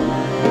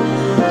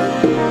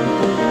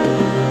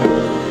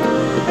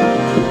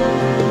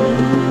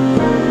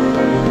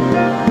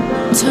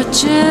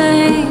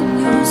 Touching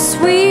your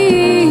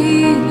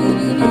sweet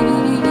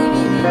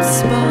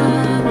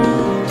spot,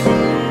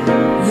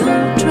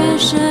 your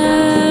treasure.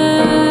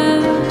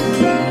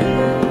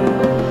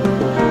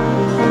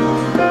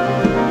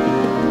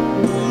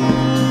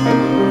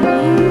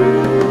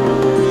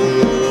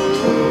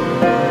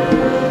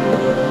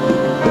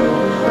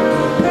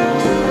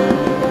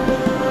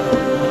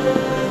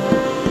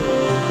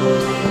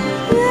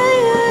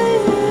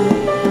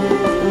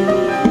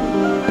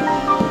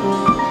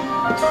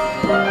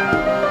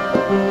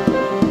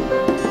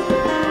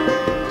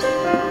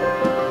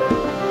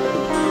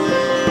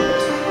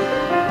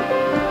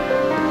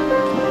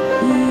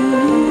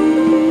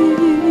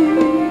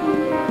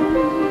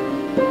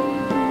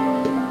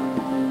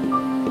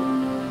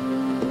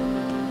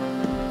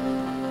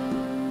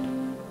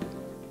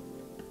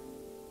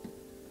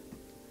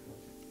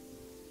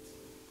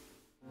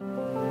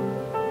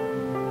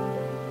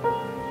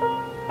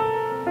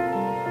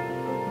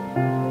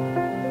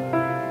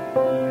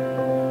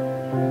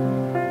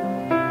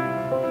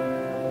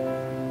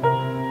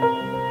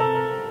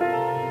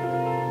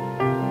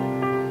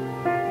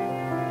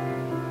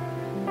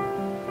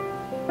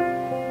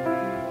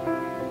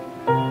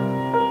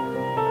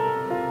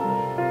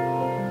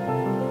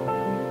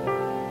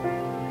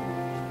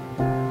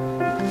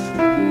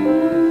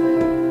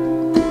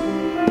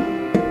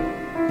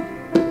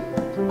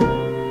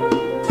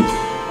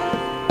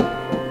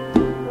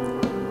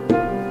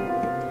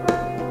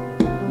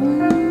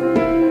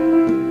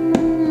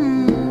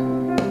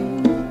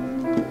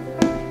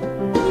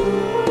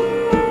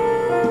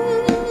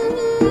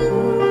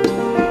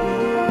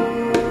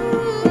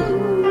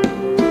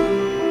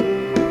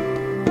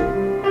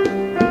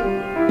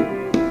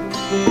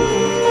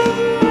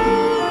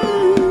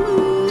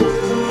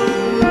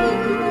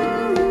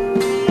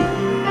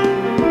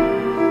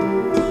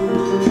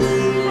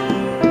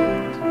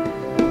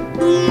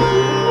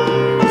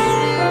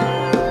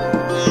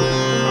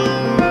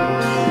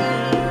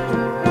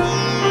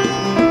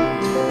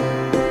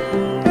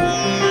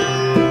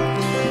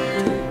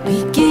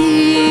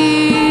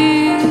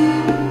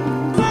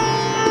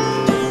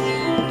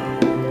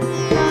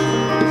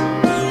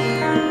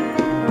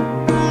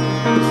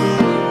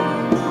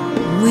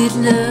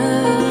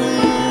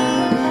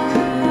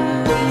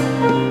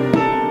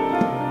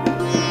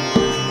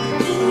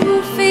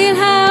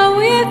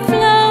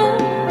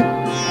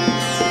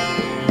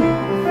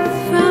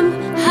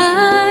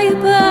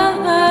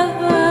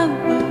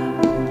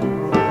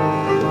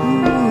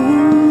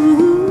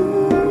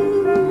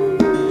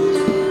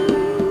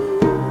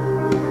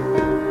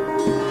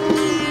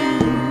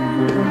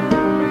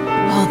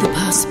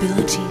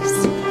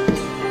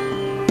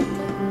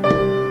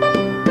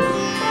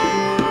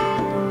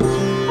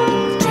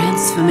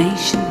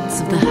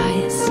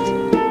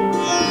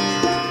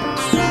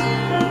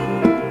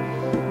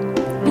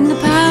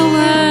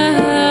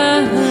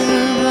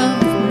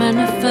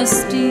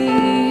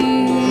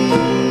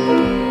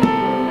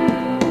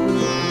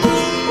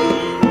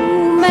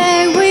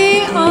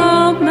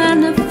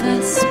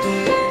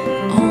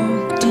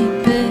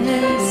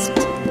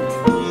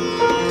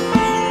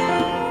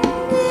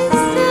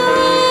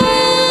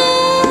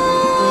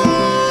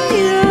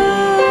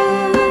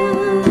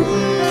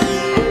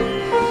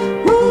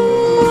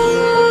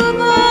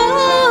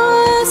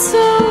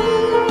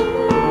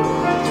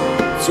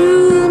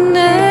 true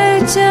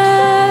nature.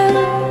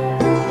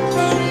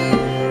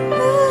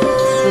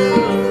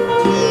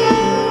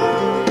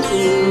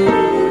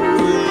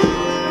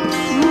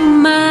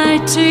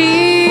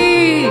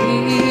 Mighty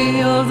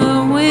are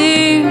the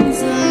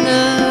wings of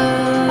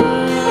love.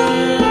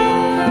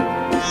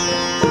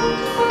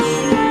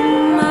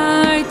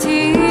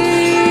 Mighty.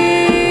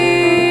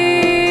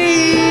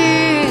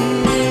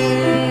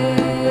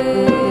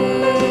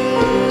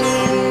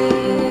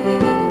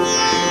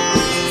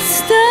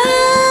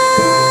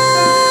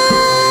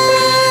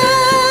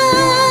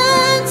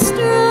 Stand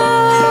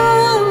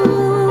strong.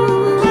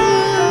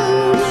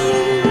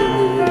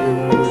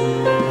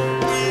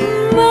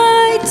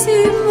 Mighty,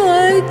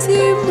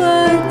 mighty,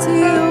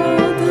 mighty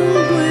are the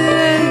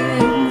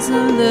wings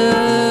of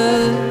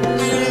love.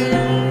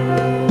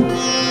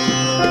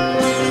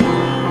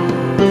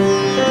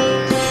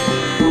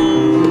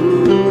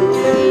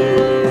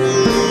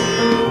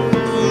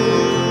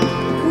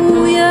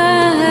 Oh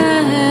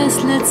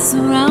yes, let's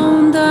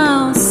surround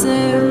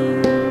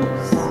ourselves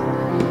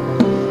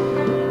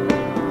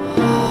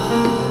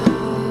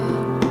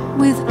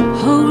with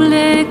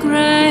holy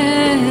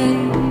grace.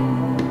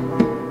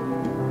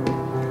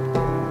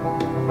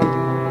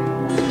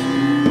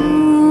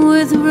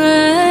 With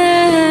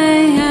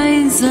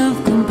rays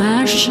of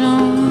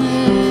compassion.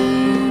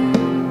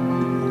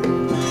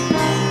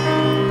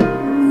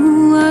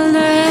 Ooh,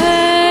 hallelujah.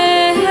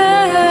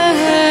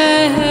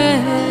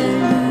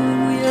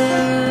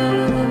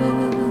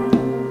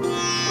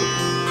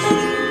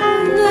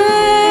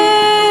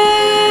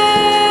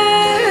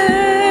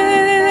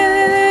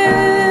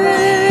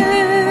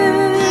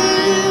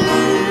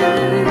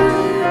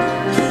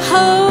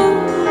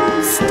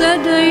 Hold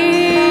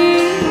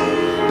steady,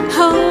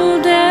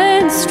 hold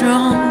and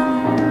strong.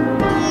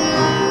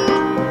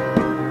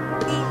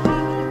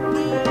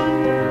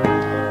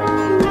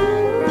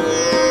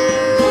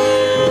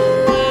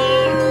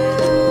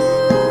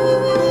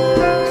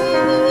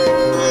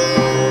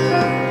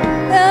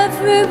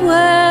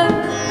 Everywhere,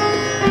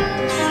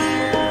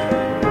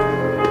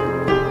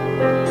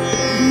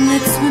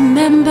 let's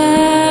remember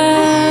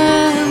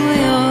we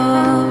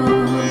all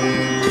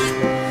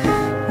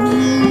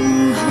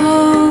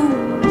hold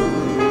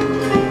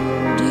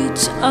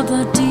each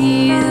other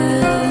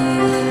dear.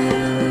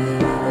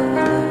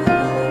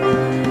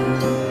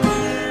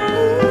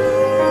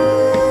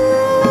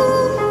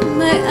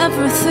 May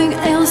everything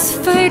else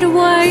fade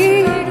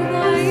away,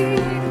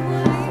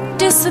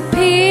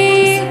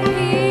 disappear,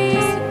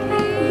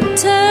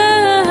 turn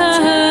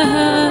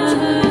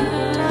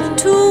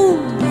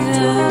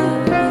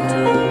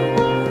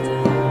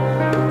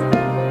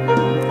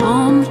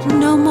to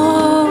no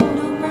more,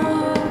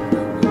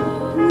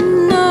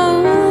 no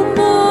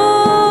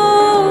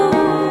more.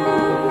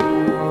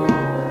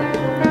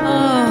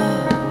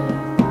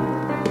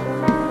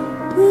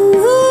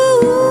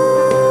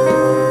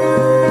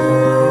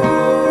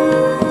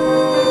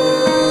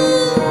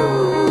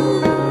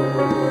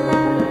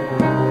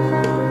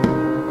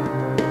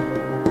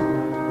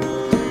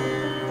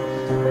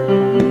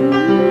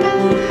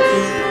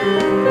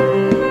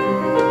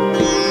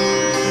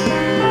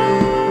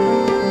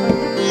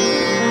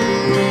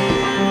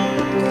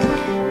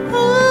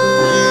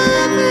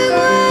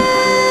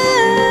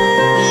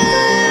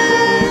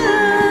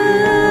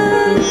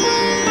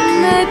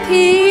 May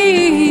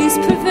peace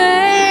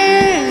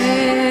prevail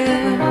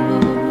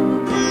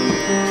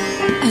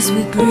as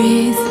we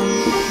breathe,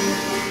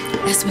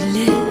 as we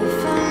live,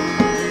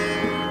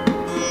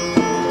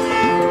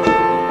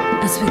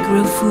 as we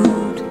grow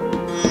food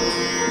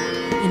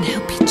and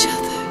help each other.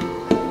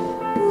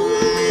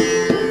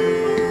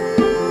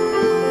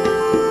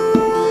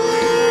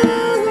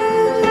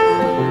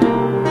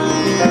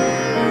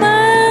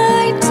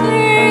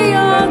 Mighty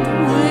are the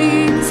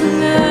wings of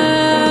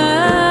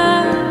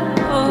love.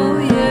 Oh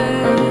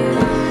yeah,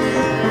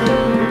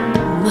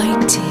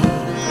 mighty.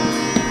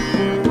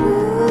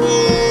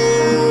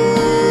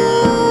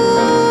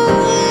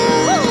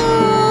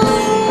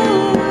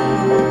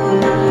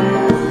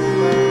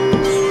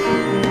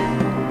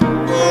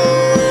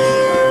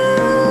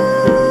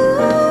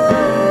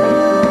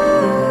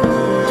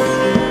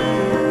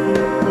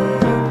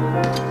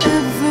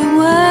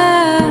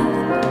 Everywhere,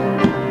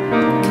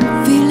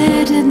 can feel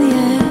it in the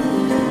air,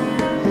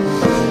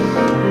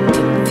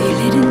 can feel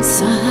it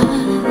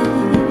inside.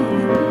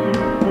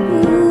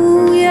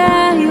 Ooh,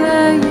 yeah,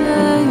 yeah,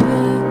 yeah,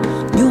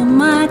 yeah. You're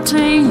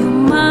mighty, you're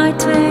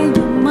mighty,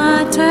 you're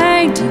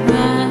mighty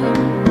divine.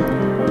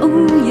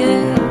 Oh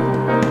yeah,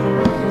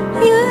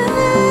 yeah,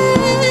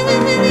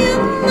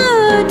 you're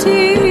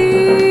mighty,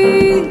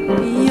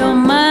 you're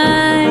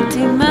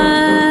mighty,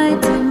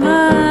 mighty,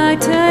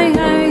 mighty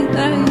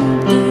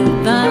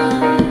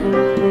divine.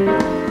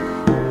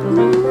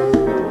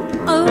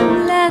 Oh,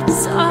 let's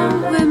all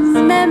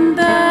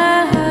remember.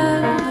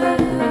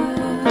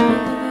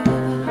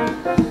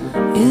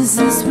 Is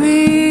this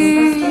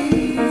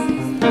real?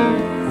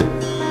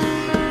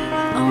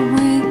 Are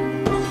we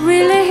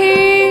really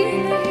here?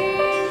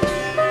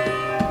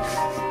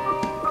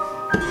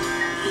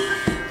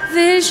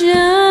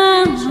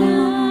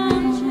 Vision.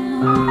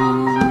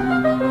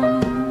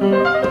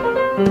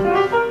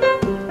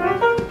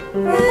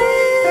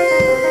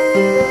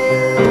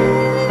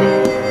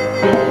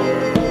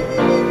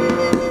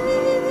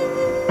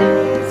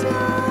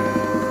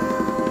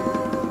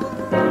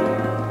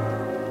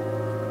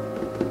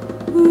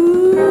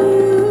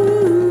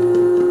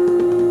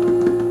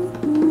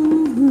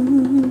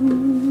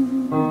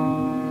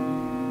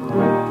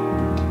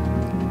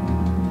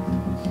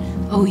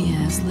 Oh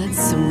yes, let's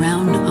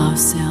surround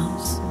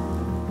ourselves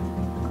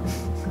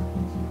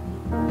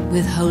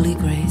with holy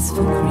grace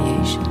for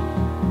creation.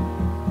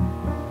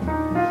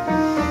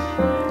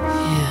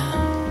 Yeah.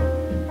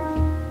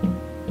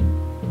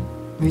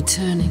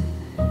 Returning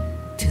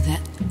to that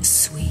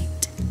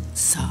sweet,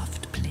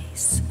 soft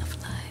place of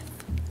life.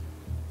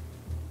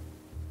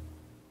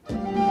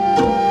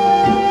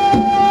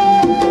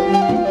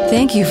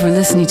 Thank you for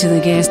listening to the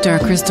Gaea Star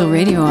Crystal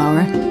Radio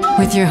Hour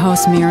with your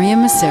hosts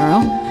Mariam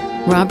Massaro,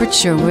 Robert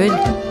Sherwood,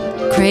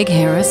 Craig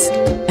Harris,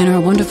 and our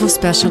wonderful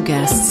special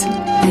guests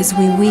as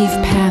we weave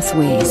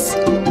pathways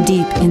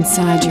deep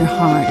inside your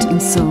heart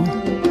and soul,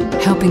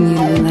 helping you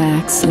to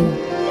relax and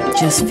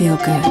just feel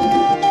good.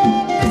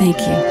 Thank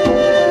you.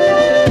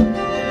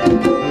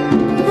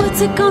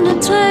 What's it gonna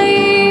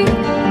take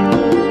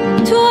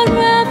to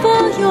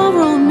unravel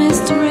your own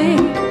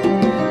mystery?